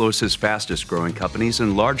St. Louis's fastest growing companies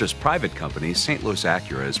and largest private companies, St. Louis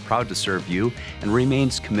Acura is proud to serve you and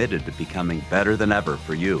remains committed to becoming better than ever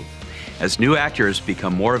for you. As new Acuras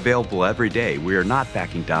become more available every day, we are not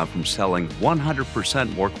backing down from selling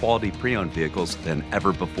 100% more quality pre-owned vehicles than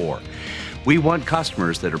ever before. We want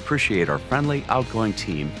customers that appreciate our friendly, outgoing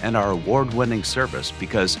team and our award-winning service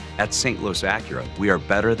because at St. Louis Acura, we are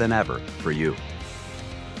better than ever for you.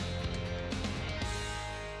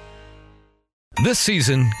 This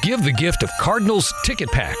season, give the gift of Cardinals ticket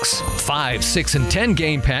packs. 5, 6, and 10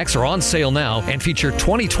 game packs are on sale now and feature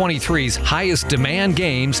 2023's highest demand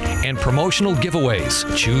games and promotional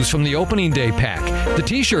giveaways. Choose from the opening day pack, the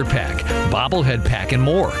t-shirt pack, bobblehead pack, and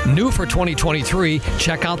more. New for 2023,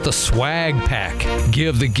 check out the swag pack.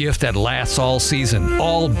 Give the gift that lasts all season,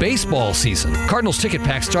 all baseball season. Cardinals ticket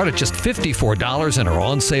packs start at just $54 and are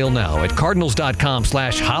on sale now at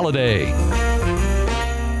cardinals.com/holiday.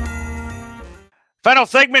 Final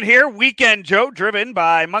segment here, Weekend Joe, driven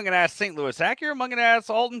by Mungenast St. Louis Acura,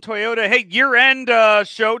 Mungenast Alton Toyota. Hey, year-end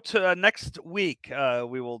show next week.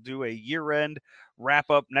 We will do a year-end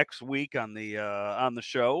wrap-up next week on the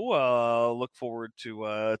show. Look forward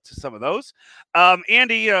to some of those.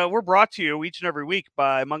 Andy, we're brought to you each and every week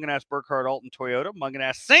by Mungenast Burkhardt Alton Toyota,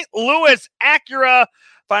 Mungenast St. Louis Acura.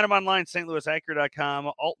 Find them online,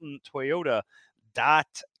 stlouisacura.com,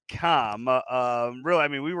 altontoyota.com. Really, I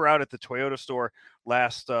mean, we were out at the Toyota store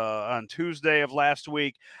on Tuesday of last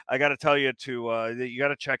week. I got to tell you you got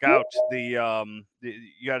to check out you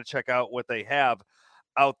got to check out what they have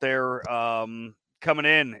out there coming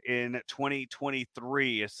in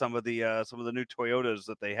 2023. Some of the new Toyotas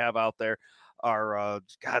that they have out there are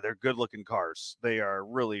they're good looking cars. They are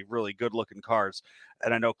really, really good looking cars.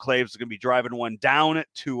 And I know Claves is going to be driving one down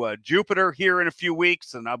to Jupiter here in a few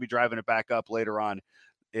weeks, and I'll be driving it back up later on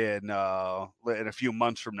in a few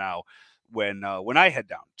months from now when I head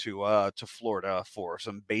down to Florida for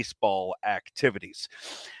some baseball activities.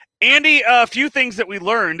 Andy, a few things that we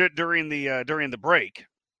learned during the break.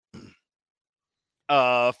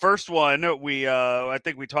 First one, I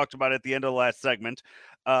think we talked about at the end of the last segment.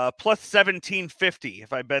 Plus 1750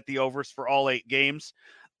 if I bet the overs for all 8 games.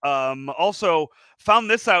 Also found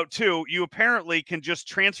this out too. You apparently can just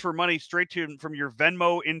transfer money straight from your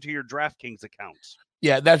Venmo into your DraftKings accounts.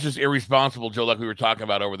 Yeah, that's just irresponsible, Joe, like we were talking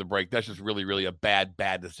about over the break. That's just really, really a bad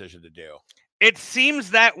decision to do. It seems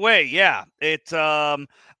that way, yeah. It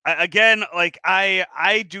again, like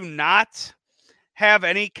I do not have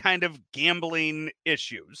any kind of gambling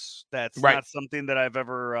issues. That's right. Not something that I've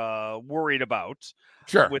ever worried about.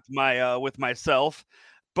 Sure. With myself,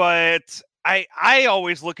 but I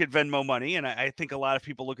always look at Venmo money, and I think a lot of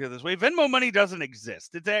people look at it this way. Venmo money doesn't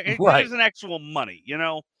exist. It isn't actual money, you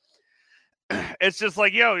know. It's just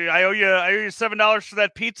like, I owe you $7 for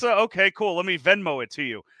that pizza. Okay, cool. Let me Venmo it to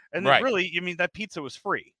you. And then really, you mean that pizza was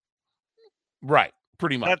free. Right.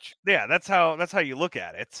 Pretty much. That's how you look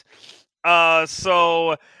at it.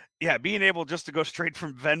 So yeah, being able just to go straight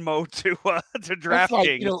from Venmo to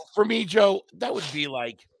DraftKings. Like, for me, Joe, that would be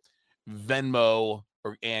like Venmo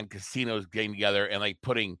and casinos getting together and like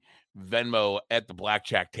putting Venmo at the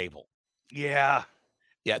blackjack table. Yeah.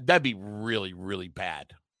 Yeah, that'd be really, really bad.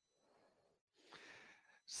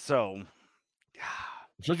 So,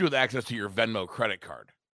 especially with access to your Venmo credit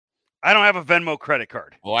card. I don't have a Venmo credit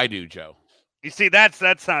card. Oh, I do, Joe. You see, that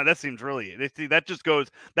seems really. That just goes.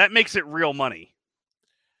 That makes it real money.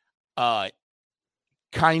 Kind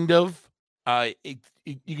of.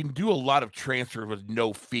 You can do a lot of transfers with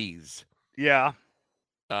no fees. Yeah.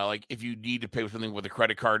 Like if you need to pay with something with a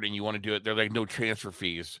credit card and you want to do it, there's like no transfer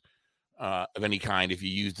fees. of any kind if you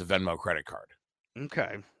use the Venmo credit card.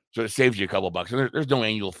 Okay. So it saves you a couple bucks. And there's no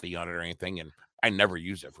annual fee on it or anything. And I never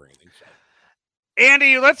use it for anything. So.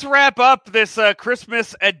 Andy, let's wrap up this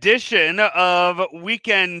Christmas edition of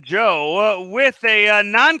Weekend Joe with a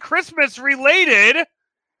non-Christmas related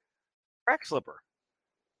crack slipper.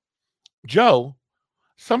 Joe,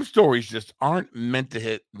 some stories just aren't meant to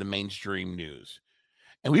hit the mainstream news.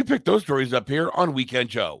 And we picked those stories up here on Weekend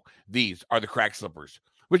Joe. These are the crack slippers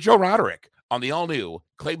with Joe Roderick on the all-new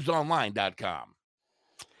ClaimsOnline.com.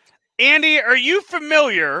 Andy, are you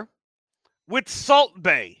familiar with Salt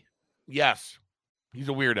Bae? Yes. He's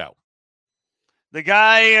a weirdo. The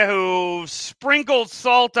guy who sprinkled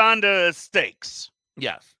salt onto steaks.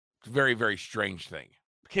 Yes. It's a very, very strange thing.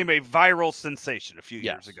 Became a viral sensation a few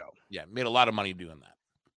years ago. Yeah, made a lot of money doing that.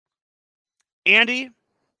 Andy,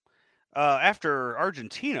 after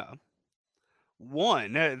Argentina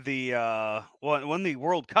won the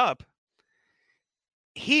World Cup,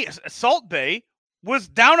 Salt Bae was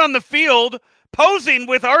down on the field posing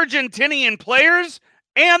with Argentinian players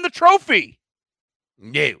and the trophy.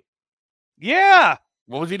 No. Yeah.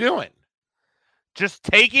 What was he doing? Just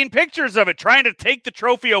taking pictures of it, trying to take the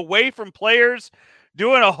trophy away from players,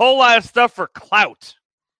 doing a whole lot of stuff for clout.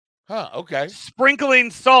 Huh, okay. Sprinkling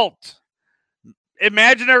salt,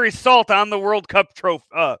 imaginary salt on the World Cup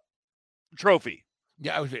trophy.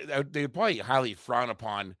 Yeah, they probably highly frown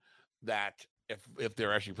upon that if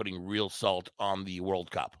they're actually putting real salt on the World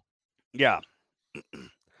Cup. Yeah.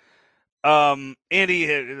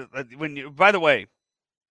 Andy, by the way,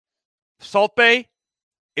 Salt Bae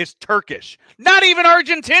is Turkish. Not even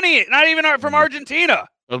Argentinian. Not even from Argentina.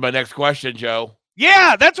 That was my next question, Joe.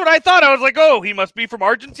 Yeah, that's what I thought. I was like, oh, he must be from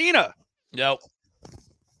Argentina. Nope.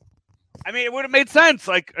 I mean, it would have made sense.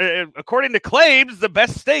 Like, according to claims, the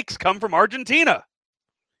best steaks come from Argentina.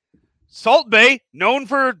 Salt Bae, known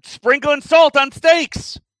for sprinkling salt on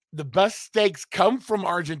steaks. The best steaks come from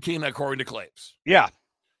Argentina, according to claims. Yeah.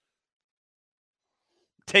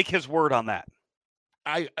 Take his word on that.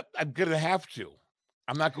 I'm going to have to.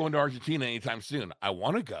 I'm not going to Argentina anytime soon. I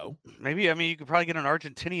want to go. Maybe, I mean, you could probably get an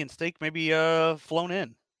Argentinian steak maybe flown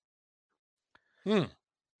in.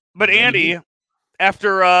 But Andy,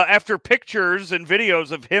 after pictures and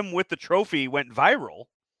videos of him with the trophy went viral,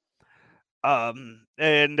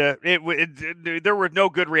 and there were no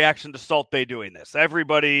good reaction to Salt Bae doing this.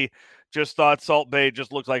 Everybody just thought Salt Bae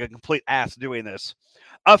just looked like a complete ass doing this.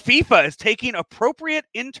 FIFA is taking appropriate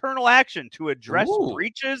internal action to address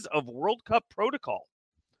breaches of World Cup protocol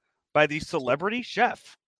by the celebrity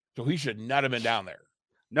chef. So he should not have been down there.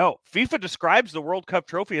 No, FIFA describes the World Cup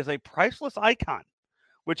trophy as a priceless icon,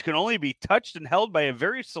 which can only be touched and held by a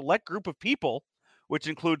very select group of people, which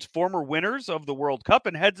includes former winners of the World Cup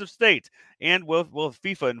and heads of state. And with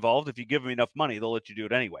FIFA involved, if you give them enough money, they'll let you do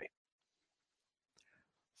it anyway.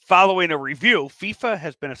 Following a review, FIFA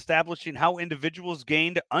has been establishing how individuals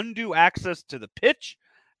gained undue access to the pitch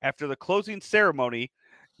after the closing ceremony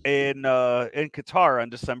in Qatar on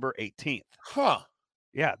December 18th. Huh.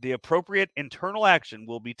 Yeah, the appropriate internal action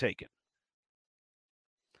will be taken.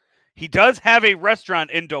 He does have a restaurant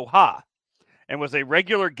in Doha and was a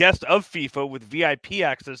regular guest of FIFA with VIP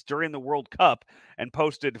access during the World Cup and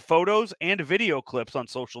posted photos and video clips on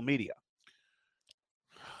social media.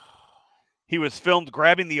 He was filmed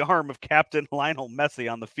grabbing the arm of Captain Lionel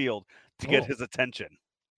Messi on the field to get his attention.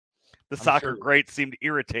 The soccer great seemed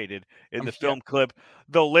irritated in the film clip,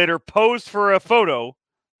 though later posed for a photo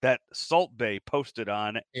that Salt Bae posted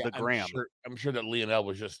on the gram. I'm sure that Lionel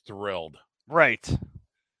was just thrilled. Right.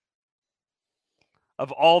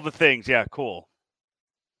 Of all the things, yeah, cool.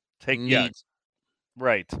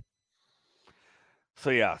 Right. So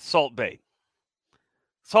yeah, Salt Bae.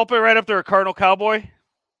 Salt Bae right up there, a Cardinal Cowboy.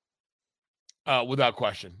 Without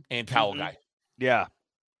question. And towel guy. Yeah.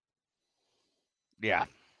 Yeah.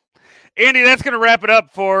 Andy, that's going to wrap it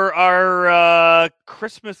up for our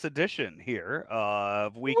Christmas edition here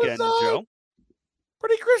of Weekend Joe.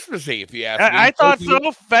 Pretty Christmassy, if you ask me. I thought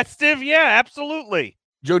so. Festive. Yeah, absolutely.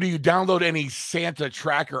 Joe, do you download any Santa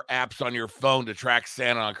tracker apps on your phone to track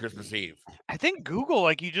Santa on Christmas Eve? I think Google,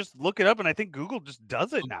 like you just look it up, and I think Google just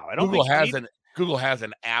does it now. I don't Google has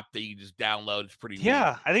an app that you just download. It's pretty neat.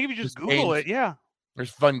 I think if you just Google it, there's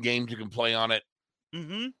fun games you can play on it.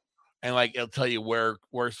 Mm-hmm. And like it'll tell you where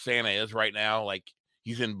Santa is right now. Like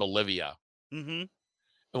he's in Bolivia. Mm-hmm. And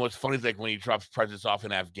what's funny is like when he drops presents off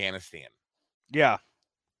in Afghanistan. Yeah.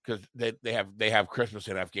 Because they have Christmas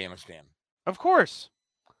in Afghanistan. Of course.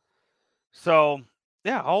 So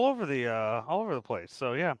yeah, all over the place.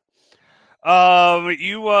 So yeah. So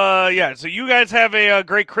you guys have a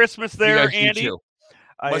great Christmas there, Andy.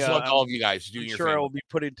 Much luck to all of you guys. I'm sure I will be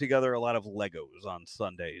putting together a lot of Legos on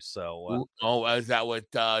Sundays. So, is that what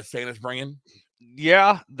Santa's bringing?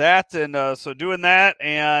 Yeah, that and so doing that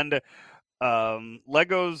and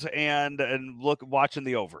Legos and watching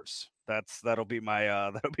the overs. That'll be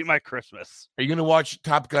my Christmas. Are you going to watch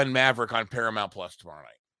Top Gun Maverick on Paramount Plus tomorrow night?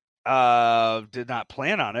 Did not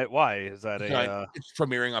plan on it. Why is that it's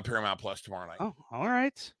premiering on Paramount Plus tomorrow night. Oh, all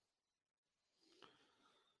right.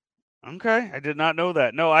 Okay, I did not know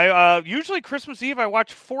that. No, I usually Christmas Eve I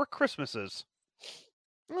watch 4 Christmases.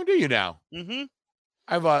 Oh, do you now? Mm-hmm.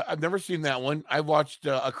 I've never seen that one. I watched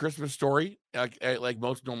A Christmas Story, like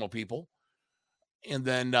most normal people, and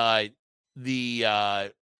then have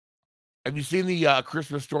you seen the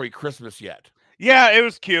Christmas Story Christmas yet? Yeah, it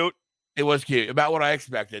was cute. It was cute, about what I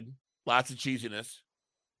expected. Lots of cheesiness.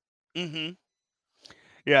 Mm-hmm.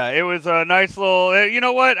 Yeah, it was a nice little. You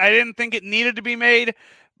know what? I didn't think it needed to be made,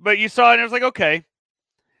 but you saw it and it was like, okay,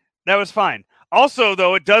 that was fine. Also,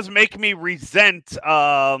 though, it does make me resent.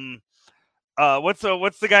 What's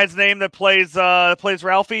the guy's name that plays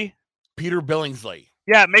Ralphie? Peter Billingsley.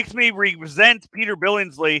 Yeah, it makes me resent Peter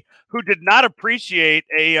Billingsley, who did not appreciate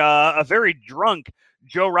a very drunk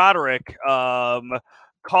Joe Roderick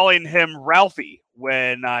calling him Ralphie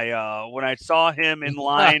when I saw him in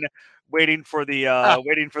line waiting for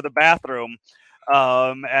the bathroom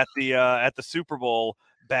at the Super Bowl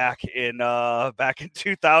back in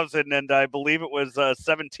 2000 and I believe it was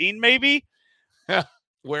 17 maybe.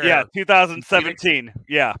 Where? Yeah, 2017.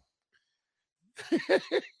 Yeah.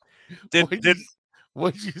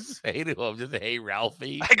 What'd you say to him? Just, hey,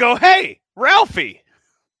 Ralphie? I go, hey, Ralphie.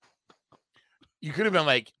 You could have been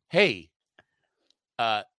like, hey,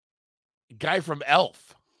 guy from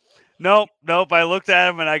Elf. Nope. I looked at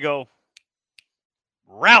him and I go,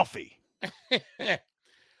 Ralphie.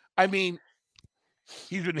 I mean,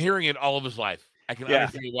 he's been hearing it all of his life. I can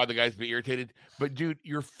understand why the guy's been irritated. But, dude,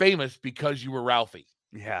 you're famous because you were Ralphie.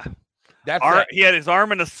 Yeah. He had his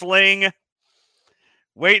arm in a sling,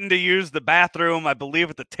 waiting to use the bathroom, I believe,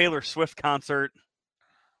 at the Taylor Swift concert.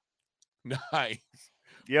 Nice.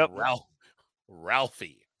 Yep.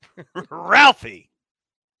 Ralphie. Ralphie.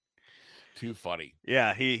 Too funny.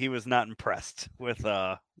 Yeah, he was not impressed with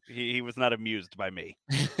he was not amused by me.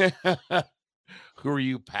 Who are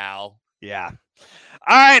you, pal? Yeah.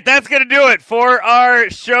 All right, that's going to do it for our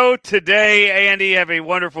show today. Andy, have a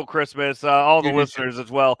wonderful Christmas. All the listeners as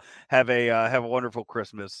well have a wonderful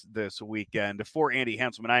Christmas this weekend. For Andy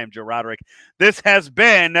Hanselman, I am Joe Roderick. This has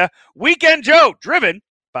been Weekend Joe, driven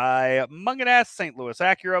by Munganess St. Louis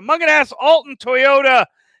Acura, Munganess Alton Toyota,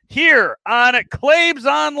 here on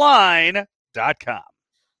ClaimsOnline.com.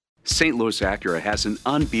 St. Louis Acura has an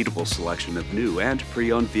unbeatable selection of new and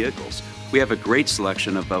pre-owned vehicles. We have a great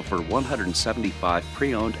selection of over 175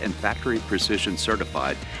 pre-owned and factory precision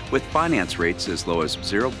certified with finance rates as low as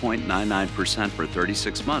 0.99% for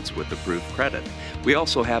 36 months with approved credit. We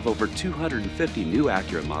also have over 250 new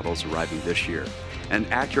Acura models arriving this year, and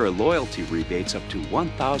Acura loyalty rebates up to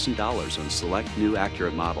 $1,000 on select new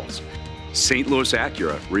Acura models. St. Louis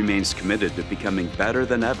Acura remains committed to becoming better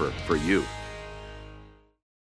than ever for you.